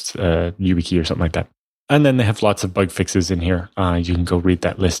key with YubiKey or something like that. And then they have lots of bug fixes in here. You can go read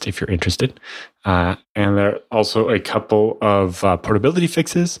that list if you're interested. And there are also a couple of portability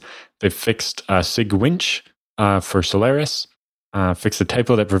fixes. They fixed SIG-Winch for Solaris, fixed a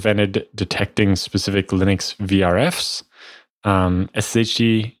typo that prevented detecting specific Linux VRFs.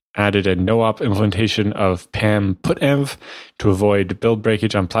 SSHD added a no-op implementation of PAM putenv to avoid build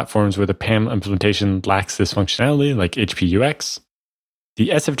breakage on platforms where the PAM implementation lacks this functionality, like HPUX. The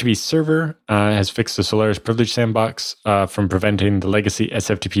SFTP server has fixed the Solaris privilege sandbox from preventing the legacy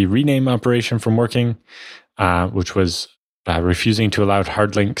SFTP rename operation from working, which was refusing to allow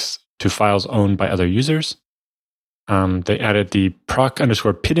hard links to files owned by other users. They added the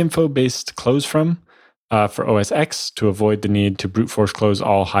proc_pidinfo based close from for OS X to avoid the need to brute force close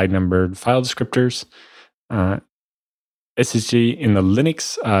all high-numbered file descriptors. SSH in the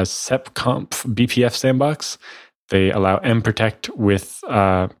Linux sepconf BPF sandbox. They allow mprotect with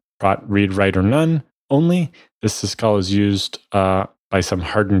prot read, write, or none only. This syscall is used by some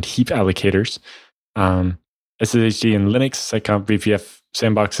hardened heap allocators. SSHD in Linux sepconf BPF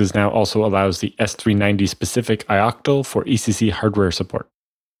sandboxes now also allows the S390 specific ioctl for ECC hardware support.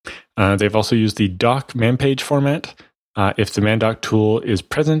 They've also used the doc manpage format if the mandoc tool is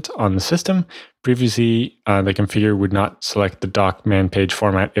present on the system. Previously, the configure would not select the doc manpage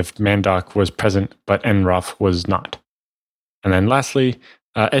format if mandoc was present, but nroff was not. And then lastly,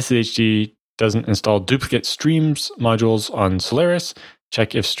 SSHD doesn't install duplicate streams modules on Solaris.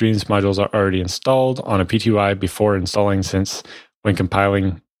 Check if streams modules are already installed on a PTY before installing, since when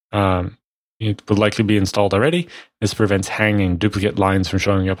compiling, it would likely be installed already. This prevents hanging duplicate lines from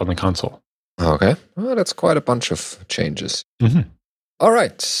showing up on the console. Okay. Well, that's quite a bunch of changes. Mm-hmm. All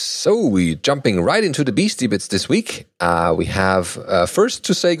right. So we're jumping right into the Beastie Bits this week. We have first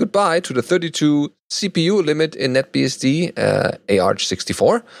to say goodbye to the 32 CPU limit in NetBSD,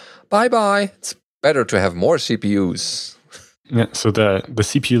 AArch64. Bye-bye. It's better to have more CPUs. Yeah, so the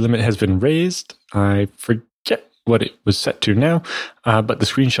CPU limit has been raised. I forget what it was set to now, but the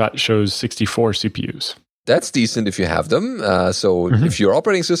screenshot shows 64 CPUs. That's decent if you have them. If your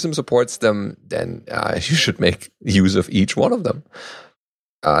operating system supports them, then you should make use of each one of them.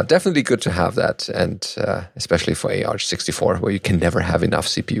 Definitely good to have that, and especially for AArch64, where you can never have enough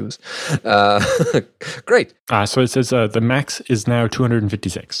CPUs. Great. So it says the max is now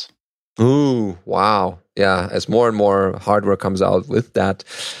 256. Ooh, wow. Yeah, as more and more hardware comes out with that,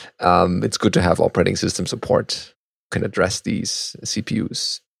 it's good to have operating system support can address these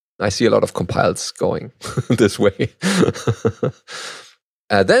CPUs. I see a lot of compiles going this way.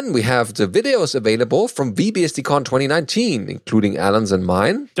 Then we have the videos available from VBSDCon 2019, including Alan's and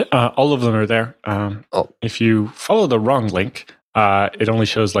mine. All of them are there. If you follow the wrong link, it only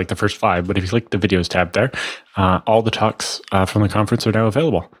shows like the first 5, but if you click the videos tab there, all the talks from the conference are now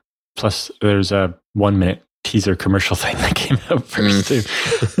available. Plus, there's a 1-minute teaser commercial thing that came out first too.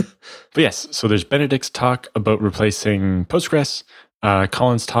 But yes, so there's Benedict's talk about replacing Postgres,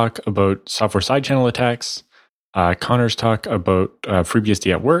 Colin's talk about software side channel attacks, Connor's talk about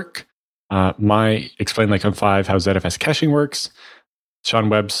FreeBSD at work, my Explain Like I'm 5 how ZFS caching works, Sean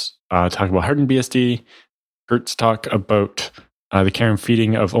Webb's talk about hardened BSD, Kurt's talk about the care and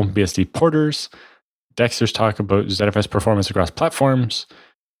feeding of OpenBSD porters, Dexter's talk about ZFS performance across platforms,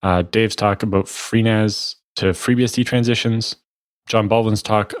 Dave's talk about FreeNAS to FreeBSD transitions, John Baldwin's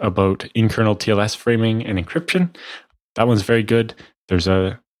talk about in-kernel TLS framing and encryption. That one's very good. There's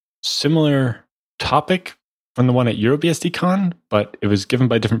a similar topic from the one at EuroBSDCon, but it was given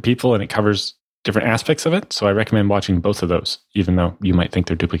by different people and it covers different aspects of it. So I recommend watching both of those, even though you might think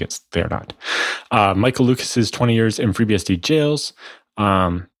they're duplicates. They're not. Michael Lucas's 20 Years in FreeBSD Jails.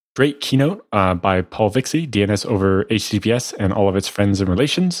 Great keynote by Paul Vixie, DNS over HTTPS and all of its friends and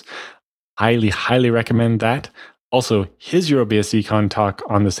relations. Highly, highly recommend that. Also, his EuroBSDCon talk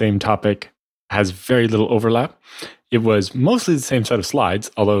on the same topic has very little overlap. It was mostly the same set of slides,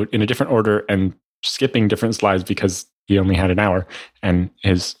 although in a different order and skipping different slides because he only had an hour. And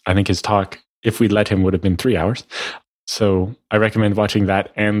I think his talk, if we let him, would have been 3 hours. So I recommend watching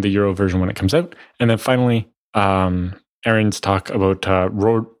that and the Euro version when it comes out. And then finally, Aaron's talk about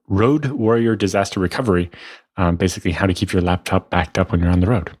Road Warrior disaster recovery, basically how to keep your laptop backed up when you're on the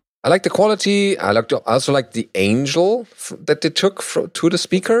road. I like the quality. I also like the angle that they took to the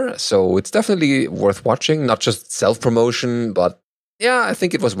speaker. So it's definitely worth watching, not just self-promotion, but yeah, I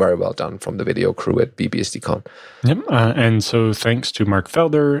think it was very well done from the video crew at BBSDCon. Yep. And so thanks to Mark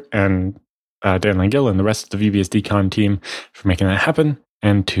Felder and Dan Langill and the rest of the BBSDCon team for making that happen,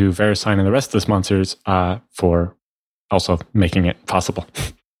 and to VeriSign and the rest of the sponsors for also making it possible.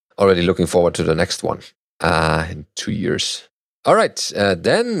 Already looking forward to the next one in 2 years. All right,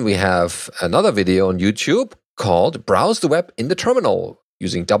 then we have another video on YouTube called Browse the Web in the Terminal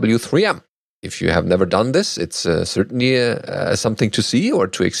using W3M. If you have never done this, it's certainly something to see or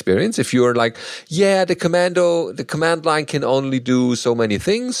to experience. If you're like, yeah, the command line can only do so many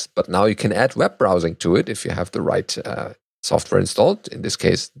things, but now you can add web browsing to it if you have the right software installed, in this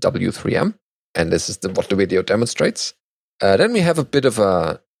case, W3M. And this is what the video demonstrates. Then we have a bit of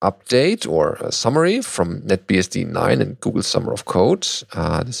a update or a summary from NetBSD 9 and Google Summer of Code.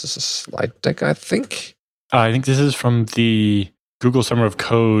 This is a slide deck, I think. I think this is from the Google Summer of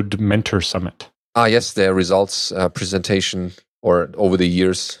Code Mentor Summit. Yes, their results presentation or over the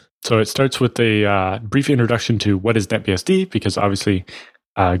years. So it starts with a brief introduction to what is NetBSD, because obviously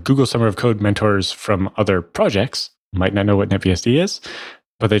Google Summer of Code mentors from other projects might not know what NetBSD is,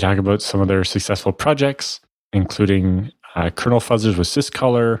 but they talk about some of their successful projects, including kernel fuzzers with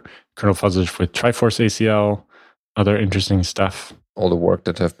syscaller, kernel fuzzers with Triforce ACL, other interesting stuff. All the work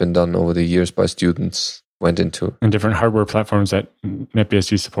that have been done over the years by students went into. And different hardware platforms that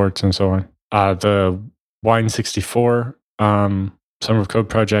NetBSD supports and so on. The Wine64 Summer of Code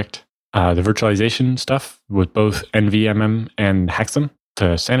project, the virtualization stuff with both NVMM and Hexam,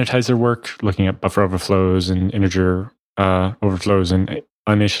 the sanitizer work, looking at buffer overflows and integer overflows and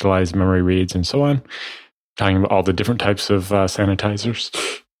uninitialized memory reads and so on. Talking about all the different types of sanitizers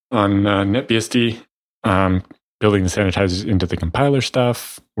on NetBSD, building the sanitizers into the compiler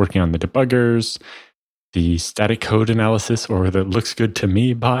stuff, working on the debuggers, the static code analysis, or the looks good to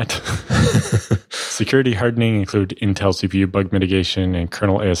me bot. Security hardening include Intel CPU bug mitigation and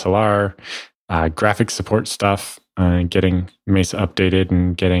kernel ASLR, graphics support stuff, getting Mesa updated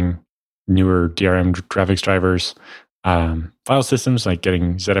and getting newer DRM graphics drivers, file systems like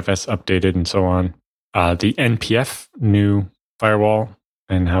getting ZFS updated and so on. The NPF new firewall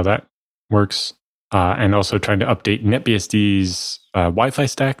and how that works, and also trying to update NetBSD's Wi-Fi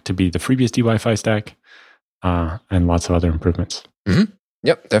stack to be the FreeBSD Wi-Fi stack, and lots of other improvements. Mm-hmm.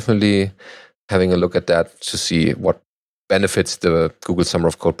 Yep, definitely having a look at that to see what benefits the Google Summer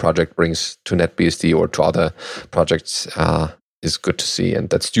of Code project brings to NetBSD or to other projects is good to see, and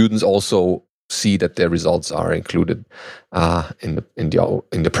that students also see that their results are included in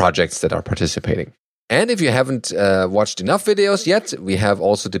the projects that are participating. And if you haven't watched enough videos yet, we have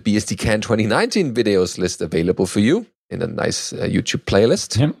also the BSDCan 2019 videos list available for you in a nice YouTube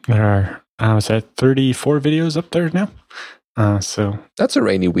playlist. Yep, there are, is that 34 videos up there now? So that's a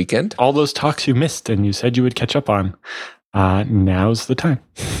rainy weekend. All those talks you missed and you said you would catch up on, now's the time.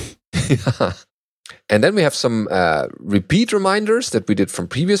 Yeah. And then we have some repeat reminders that we did from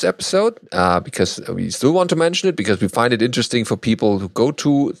previous episode, because we still want to mention it because we find it interesting for people who go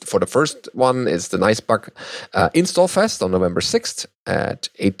to. For the first one is the NiceBug Install Fest on November 6th at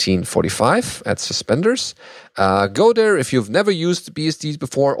 18:45 at Suspenders. Go there if you've never used BSDs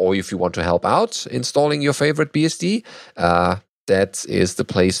before, or if you want to help out installing your favorite BSD. That is the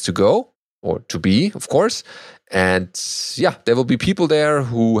place to go, or to be, of course. And yeah, there will be people there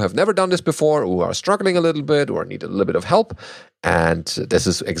who have never done this before, who are struggling a little bit or need a little bit of help. And this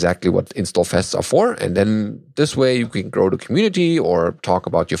is exactly what Install Fests are for. And then this way you can grow the community or talk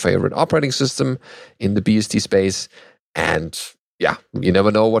about your favorite operating system in the BSD space. And yeah, you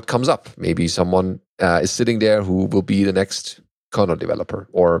never know what comes up. Maybe someone is sitting there who will be the next kernel developer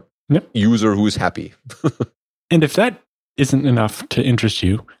or user who is happy. And if that isn't enough to interest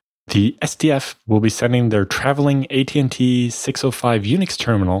you, the SDF will be sending their traveling AT&T 605 Unix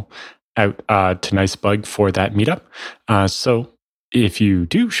terminal out to Nicebug for that meetup. So if you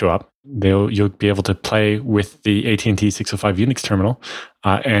do show up, you'll be able to play with the AT&T 605 Unix terminal,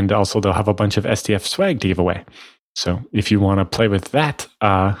 and also they'll have a bunch of SDF swag to give away. So if you want to play with that,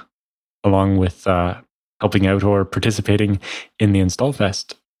 along with helping out or participating in the Install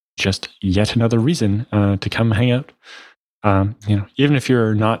Fest, just yet another reason to come hang out. Even if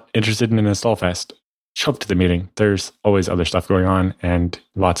you're not interested in an Install Fest, show up to the meeting. There's always other stuff going on and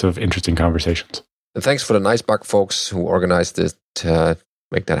lots of interesting conversations. And thanks for the Nicebug folks who organized it to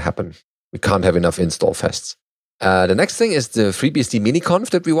make that happen. We can't have enough Install Fests. The next thing is the FreeBSD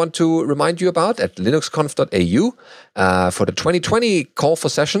MiniConf that we want to remind you about at linuxconf.au. For the 2020 call for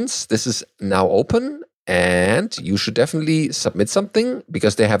sessions, this is now open, and you should definitely submit something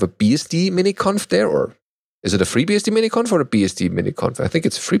because they have a BSD MiniConf there, or is it a FreeBSD MiniConf or a BSD MiniConf? I think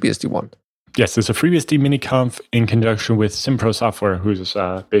it's a FreeBSD one. Yes, it's a FreeBSD MiniConf in conjunction with Simpro Software, who's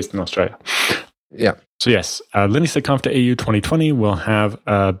based in Australia. Yeah. So yes, linuxconf.au 2020 will have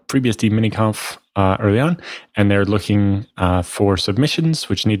a FreeBSD MiniConf early on, and they're looking for submissions,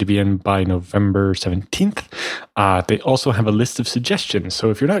 which need to be in by November 17th. They also have a list of suggestions. So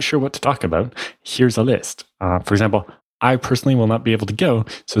if you're not sure what to talk about, here's a list. For example, I personally will not be able to go,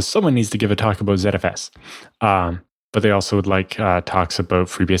 so someone needs to give a talk about ZFS. But they also would like talks about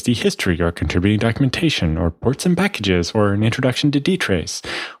FreeBSD history or contributing documentation or ports and packages or an introduction to dtrace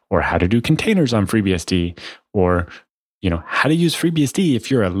or how to do containers on FreeBSD or, how to use FreeBSD if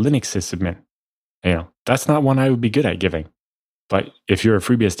you're a Linux sysadmin. That's not one I would be good at giving. But if you're a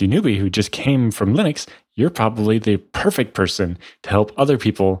FreeBSD newbie who just came from Linux, you're probably the perfect person to help other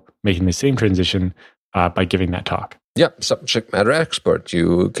people making the same transition by giving that talk. Yeah, subject matter expert.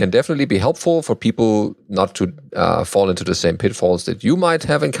 You can definitely be helpful for people not to fall into the same pitfalls that you might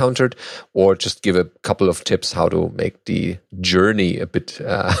have encountered, or just give a couple of tips how to make the journey a bit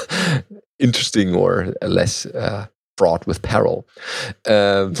interesting or less fraught with peril.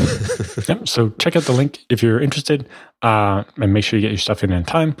 So check out the link if you're interested, and make sure you get your stuff in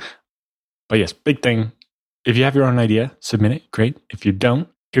time. But yes, big thing. If you have your own idea, submit it. Great. If you don't,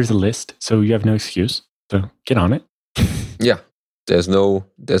 here's a list, so you have no excuse. So get on it. Yeah, there's no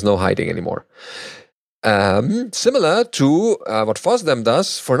hiding anymore. Similar to what FOSDEM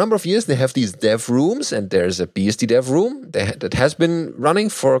does, for a number of years they have these dev rooms, and there's a BSD dev room that has been running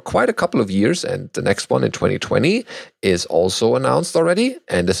for quite a couple of years, and the next one in 2020 is also announced already,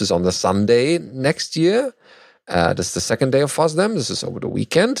 and this is on the Sunday next year. This is the second day of FOSDEM. This is over the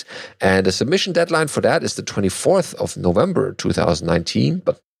weekend, and the submission deadline for that is the 24th of November 2019,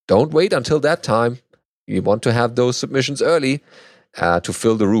 but don't wait until that time. You want to have those submissions early to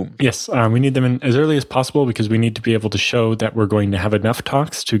fill the room. Yes, we need them in as early as possible because we need to be able to show that we're going to have enough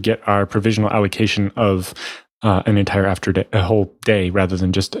talks to get our provisional allocation of an entire a whole day rather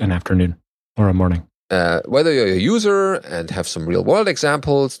than just an afternoon or a morning. Whether you're a user and have some real-world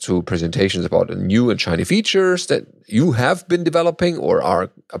examples to presentations about the new and shiny features that you have been developing or are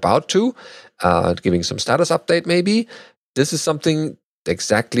about to, giving some status update maybe, this is something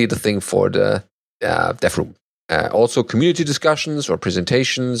exactly the thing for the dev room. Also community discussions or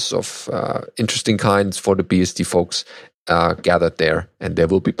presentations of interesting kinds for the BSD folks gathered there, and there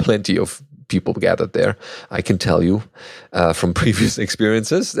will be plenty of people gathered there, I can tell you from previous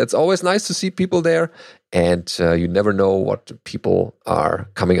experiences. That's always nice to see people there, and you never know what people are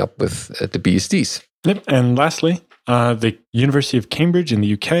coming up with at the BSDs. Yep. And lastly, the University of Cambridge in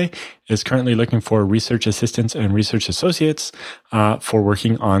the UK is currently looking for research assistants and research associates for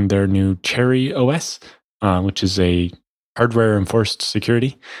working on their new Cherry OS, which is a hardware-enforced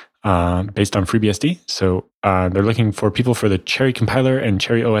security based on FreeBSD. So they're looking for people for the Cherry compiler and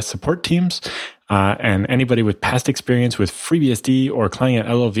Cherry OS support teams, and anybody with past experience with FreeBSD or client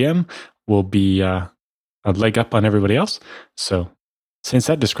LLVM will be a leg up on everybody else. So since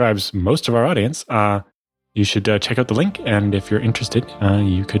that describes most of our audience, you should check out the link, and if you're interested,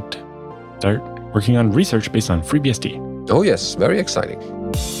 you could start working on research based on FreeBSD. Oh yes, very exciting.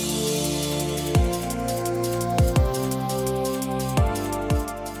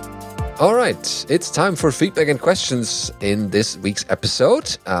 All right, it's time for feedback and questions in this week's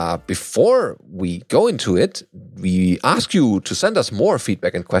episode. Before we go into it, we ask you to send us more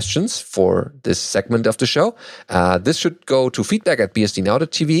feedback and questions for this segment of the show. This should go to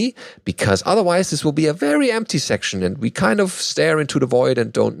feedback@bsdnow.tv, because otherwise this will be a very empty section and we kind of stare into the void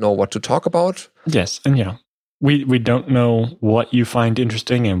and don't know what to talk about. Yes, and we don't know what you find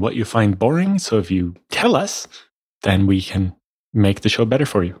interesting and what you find boring. So if you tell us, then we can make the show better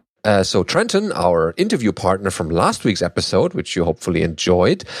for you. So Trenton, our interview partner from last week's episode, which you hopefully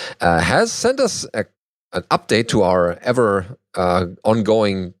enjoyed, has sent us an update to our ever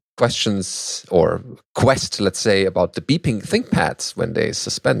ongoing questions or quest, let's say, about the beeping ThinkPads when they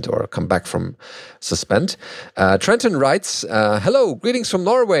suspend or come back from suspend. Trenton writes, hello, greetings from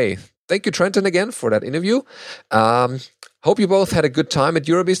Norway. Thank you, Trenton, again for that interview. Hope you both had a good time at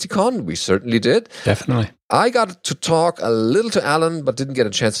EuroBSDCon. We certainly did. Definitely. I got to talk a little to Alan, but didn't get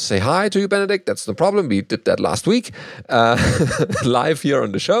a chance to say hi to you, Benedict. That's no problem. We did that last week, live here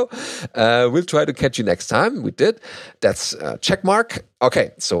on the show. We'll try to catch you next time. We did. That's a check mark.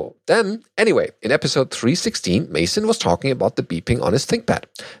 Okay, so then, anyway, in episode 316, Mason was talking about the beeping on his ThinkPad.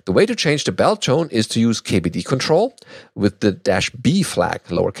 The way to change the bell tone is to use KBD control with the -B flag,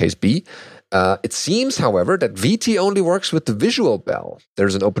 lowercase b. It seems, however, that VT only works with the visual bell.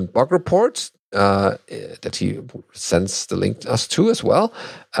 There's an open bug report that he sends the link to us to as well.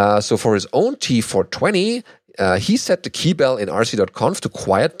 So for his own T420, he set the key bell in rc.conf to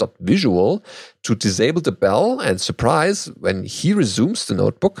quiet.visual to disable the bell. And surprise, when he resumes the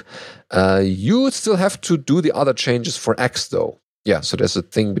notebook, you still have to do the other changes for X though. Yeah, so there's a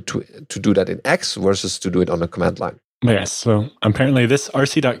thing to do that in X versus to do it on a command line. Yes, so apparently this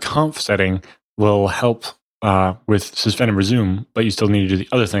rc.conf setting will help with suspend and resume, but you still need to do the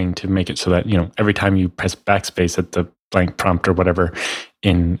other thing to make it so that, every time you press backspace at the blank prompt or whatever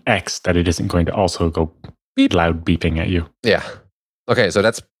in X, that it isn't going to also go beep, loud beeping at you. Yeah. Okay, so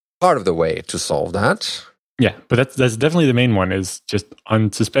that's part of the way to solve that. Yeah, but that's definitely the main one, is just on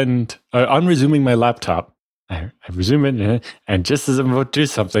resuming my laptop. I resume it, and just as I'm about to do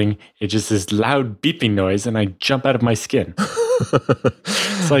something, it just this loud beeping noise, and I jump out of my skin.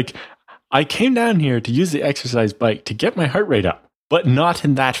 It's like, I came down here to use the exercise bike to get my heart rate up, but not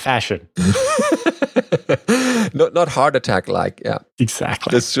in that fashion. Not heart attack like, yeah.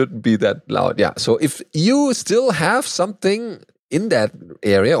 Exactly. This shouldn't be that loud. Yeah. So if you still have something in that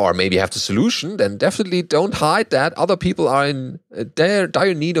area, or maybe have the solution, then definitely don't hide that. Other people are in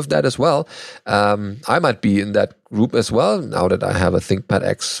dire need of that as well. I might be in that group as well, now that I have a ThinkPad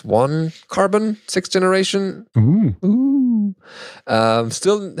X1 Carbon 6th generation. Ooh.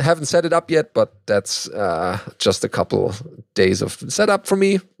 Still haven't set it up yet, but that's just a couple days of setup for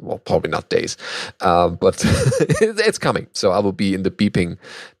me. Well, probably not days, but it's coming. So I will be in the beeping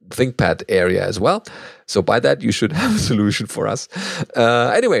ThinkPad area as well. So by that, you should have a solution for us.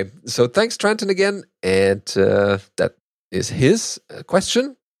 Anyway, so thanks, Trenton, again. And that is his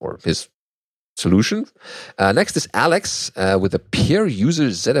question or his solution. Next is Alex with a peer user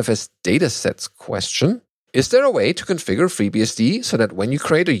ZFS datasets question. Is there a way to configure FreeBSD so that when you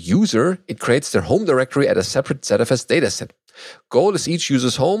create a user, it creates their home directory at a separate ZFS dataset? Goal is each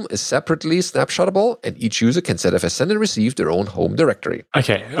user's home is separately snapshotable, and each user can ZFS send and receive their own home directory.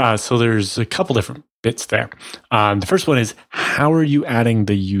 Okay, so there's a couple different bits there. The first one is, how are you adding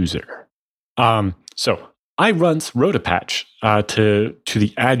the user? So I once wrote a patch to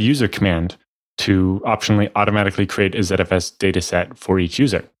the add user command to optionally automatically create a ZFS dataset for each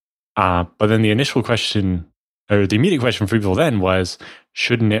user. But then the initial question, or the immediate question for people then was,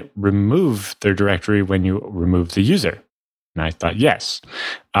 shouldn't it remove their directory when you remove the user? And I thought, yes.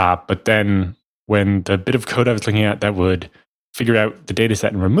 But then when the bit of code I was looking at that would figure out the data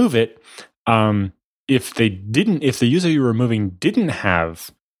set and remove it, if the user you're removing didn't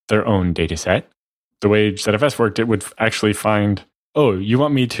have their own data set, the way ZFS worked, it would actually find, oh, you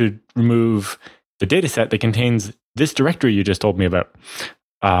want me to remove the data set that contains this directory you just told me about,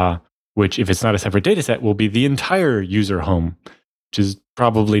 which, if it's not a separate data set, will be the entire user home, which is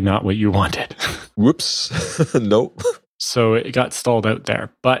probably not what you wanted. Whoops. No. So it got stalled out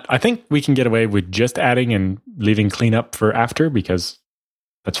there. But I think we can get away with just adding and leaving cleanup for after, because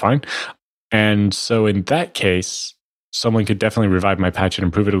that's fine. And so in that case, someone could definitely revive my patch and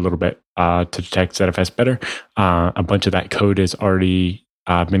improve it a little bit to detect ZFS better. A bunch of that code has already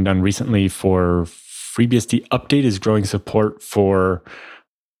been done recently. For FreeBSD Update is growing support for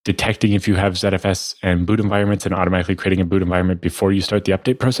detecting if you have ZFS and boot environments and automatically creating a boot environment before you start the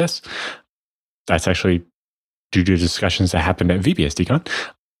update process. That's actually due to discussions that happened at VBSDCon.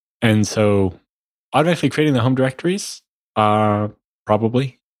 And so automatically creating the home directories,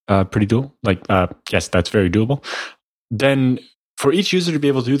 probably pretty doable. Yes, that's very doable. Then for each user to be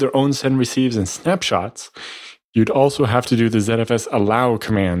able to do their own send, receives, and snapshots, you'd also have to do the ZFS allow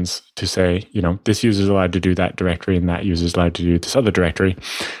commands to say, this user is allowed to do that directory and that user is allowed to do this other directory.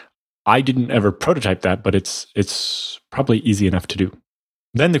 I didn't ever prototype that, but it's probably easy enough to do.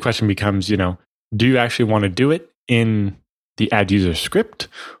 Then the question becomes, do you actually want to do it in the add user script,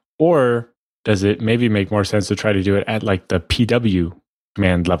 or does it maybe make more sense to try to do it at like the PW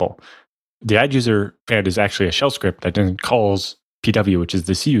command level? The add user command is actually a shell script that then calls PW, which is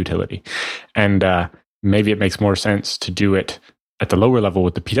the C utility. And maybe it makes more sense to do it at the lower level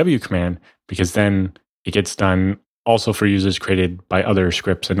with the PW command, because then it gets done also for users created by other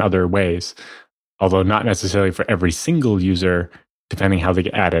scripts in other ways, although not necessarily for every single user, depending how they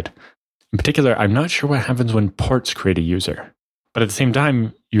get added. In particular, I'm not sure what happens when ports create a user. But at the same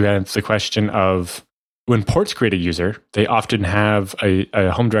time, you have the question of when ports create a user, they often have a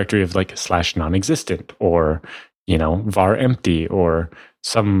home directory of like /non-existent or, var empty or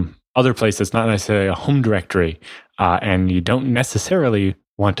some other place that's not necessarily a home directory. And you don't necessarily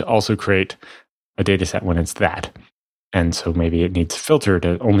want to also create a data set when it's that. And so maybe it needs a filter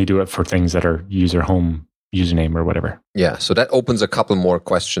to only do it for things that are user home username or whatever. Yeah, so that opens a couple more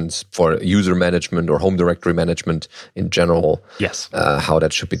questions for user management or home directory management in general. Yes. How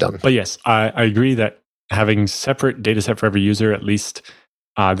that should be done. But yes, I agree that having separate data set for every user, at least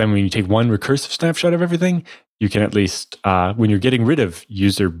then when you take one recursive snapshot of everything, you can at least, when you're getting rid of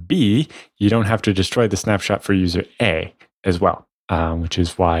user B, you don't have to destroy the snapshot for user A as well, which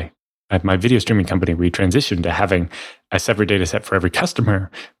is why at my video streaming company, we transitioned to having a separate data set for every customer,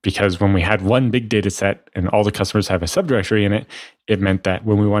 because when we had one big data set and all the customers have a subdirectory in it, it meant that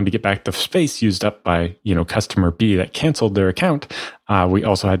when we wanted to get back the space used up by customer B that canceled their account, we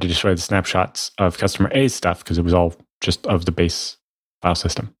also had to destroy the snapshots of customer A's stuff because it was all just of the base file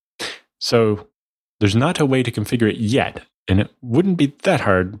system. So there's not a way to configure it yet, and it wouldn't be that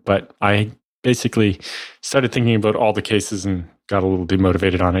hard, but I basically started thinking about all the cases and got a little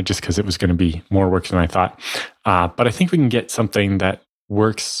demotivated on it just because it was going to be more work than I thought. But I think we can get something that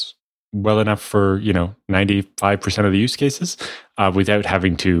works well enough for 95% of the use cases without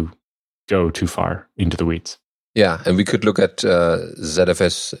having to go too far into the weeds. Yeah, and we could look at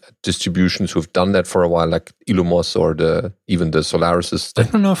ZFS distributions who've done that for a while, like Illumos or even the Solaris. I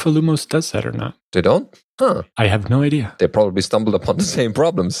don't know if Illumos does that or not. They don't? Huh. I have no idea. They probably stumbled upon the same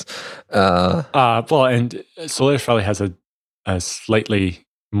problems. Well, and Solaris probably has a slightly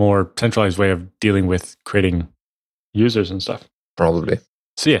more centralized way of dealing with creating users and stuff. Probably.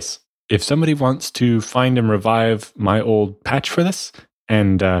 So yes, if somebody wants to find and revive my old patch for this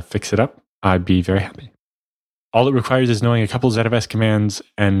and fix it up, I'd be very happy. All it requires is knowing a couple ZFS commands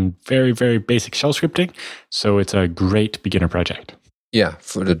and very, very basic shell scripting. So it's a great beginner project. Yeah,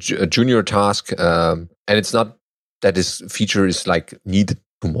 for the junior task. And it's not that this feature is like needed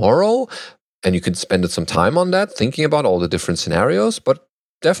tomorrow, and you can spend some time on that, thinking about all the different scenarios, but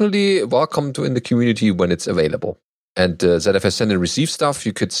definitely welcome to in the community when it's available. And ZFS send and receive stuff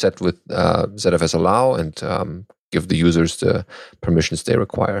you could set with ZFS allow and give the users the permissions they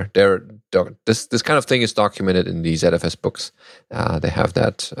require. This kind of thing is documented in the ZFS books. They have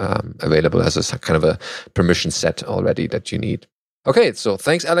that available as a kind of a permission set already that you need. Okay, so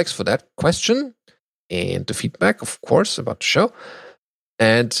thanks, Alex, for that question and the feedback, of course, about the show.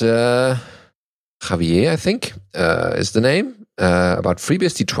 And Javier, I think, is the name, about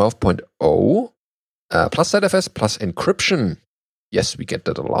FreeBSD 12.0 plus ZFS plus encryption. Yes, we get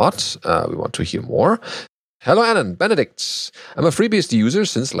that a lot. We want to hear more. Hello, Annan, Benedict. I'm a FreeBSD user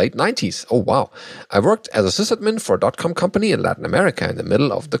since late 90s. Oh, wow. I worked as a sysadmin for a .com company in Latin America in the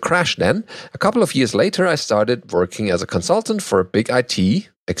middle of the crash then. A couple of years later, I started working as a consultant for a big IT,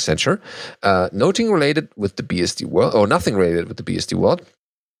 Accenture, nothing related with the BSD world.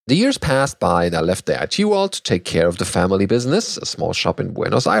 The years passed by and I left the IT world to take care of the family business, a small shop in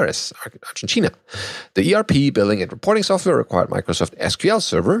Buenos Aires, Argentina. The ERP, billing, and reporting software required Microsoft SQL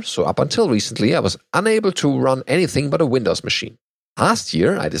Server, so up until recently I was unable to run anything but a Windows machine. Last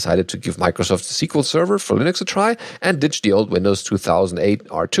year, I decided to give Microsoft SQL Server for Linux a try and ditch the old Windows 2008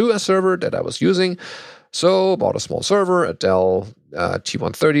 R2 server that I was using. So bought a small server, a Dell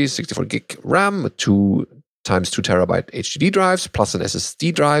T130, 64 gig RAM with 2 times 2 terabyte HDD drives, plus an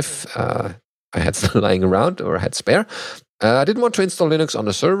SSD drive I had still lying around or had spare. I didn't want to install Linux on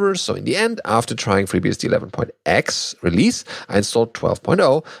the server, so in the end, after trying FreeBSD 11.x release, I installed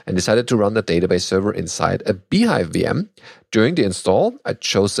 12.0 and decided to run the database server inside a Beehive VM. During the install, I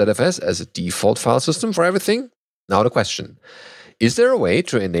chose ZFS as a default file system for everything. Now the question, is there a way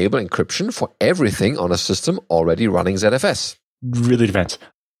to enable encryption for everything on a system already running ZFS? Really depends.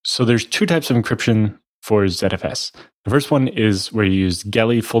 So there's 2 types of encryption for ZFS. The first one is where you use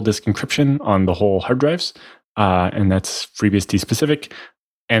Geli full disk encryption on the whole hard drives, and that's FreeBSD specific.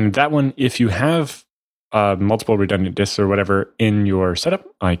 And that one, if you have multiple redundant disks or whatever in your setup,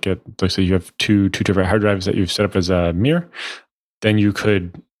 like let's say you have 2 terabyte hard drives that you've set up as a mirror, then you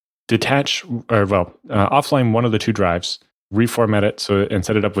could detach offline one of the 2 drives, reformat it and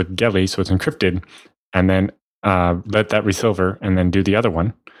set it up with Geli so it's encrypted, and then let that resilver and then do the other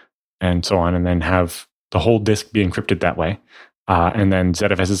one, and so on, and then have the whole disk be encrypted that way. And then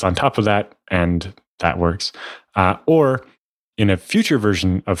ZFS is on top of that, and that works. Or in a future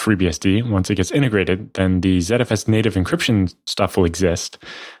version of FreeBSD, once it gets integrated, then the ZFS native encryption stuff will exist,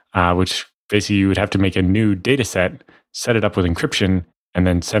 which basically you would have to make a new data set, set it up with encryption, and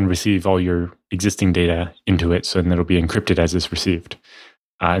then receive all your existing data into it. So then it'll be encrypted as it's received.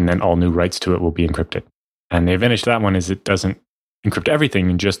 And then all new writes to it will be encrypted. And the advantage to that one is it doesn't encrypt everything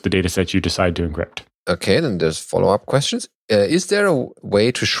in just the data set you decide to encrypt. Okay, then there's follow-up questions. Is there a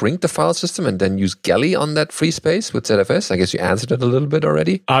way to shrink the file system and then use Geli on that free space with ZFS? I guess you answered it a little bit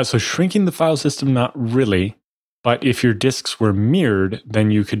already. So shrinking the file system, not really. But if your disks were mirrored,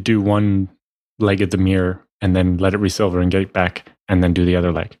 then you could do one leg of the mirror and then let it resilver and get it back and then do the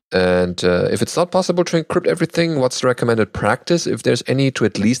other leg. And if it's not possible to encrypt everything, what's the recommended practice, if there's any, to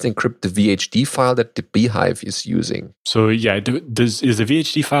at least encrypt the VHD file that the bhyve is using? So yeah, is the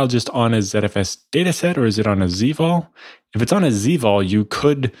VHD file just on a ZFS dataset or is it on a ZVol? If it's on a ZVol, you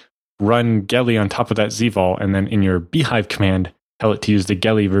could run Geli on top of that ZVol and then in your bhyve command, tell it to use the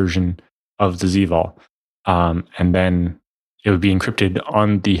Geli version of the ZVol. And then it would be encrypted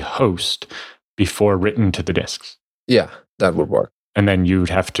on the host before written to the disks. Yeah, that would work. And then you would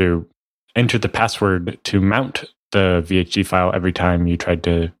have to enter the password to mount the VHD file every time you tried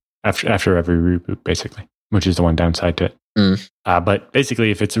to, after every reboot, basically, which is the one downside to it. But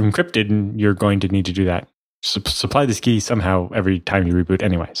basically, if it's encrypted, you're going to need to do that. Supply this key somehow every time you reboot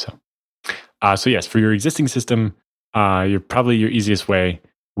anyway. So yes, for your existing system, your easiest way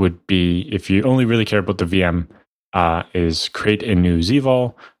would be, if you only really care about the VM, is create a new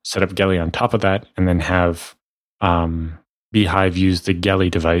ZVol, set up Geli on top of that, and then have bhyve use the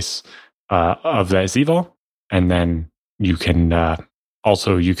Geli device of that ZVol, and then you can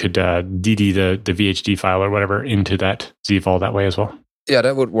you could DD the VHD file or whatever into that ZVol that way as well. Yeah,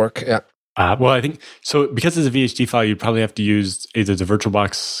 that would work. Yeah. Well, I think so. Because it's a VHD file, you'd probably have to use either the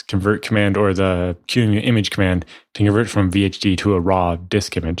VirtualBox convert command or the QEMU image command to convert from VHD to a raw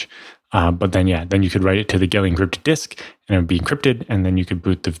disk image. But then you could write it to the Geli encrypted disk, and it would be encrypted, and then you could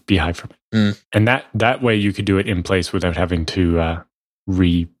boot the bhyve from it. And that way you could do it in place without having to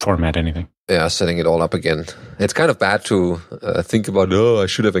reformat anything. Yeah, setting it all up again. It's kind of bad to think about, I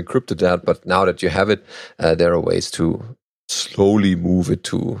should have encrypted that. But now that you have it, there are ways to slowly move it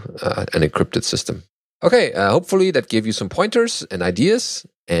to an encrypted system. Okay, hopefully that gave you some pointers and ideas.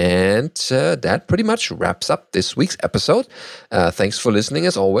 And that pretty much wraps up this week's episode. Thanks for listening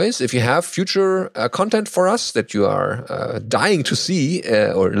as always. If you have future content for us that you are dying to see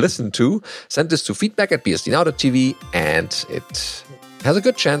or listen to, send this to feedback@bsdnow.tv and it has a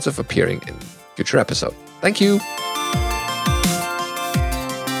good chance of appearing in future episode. Thank you.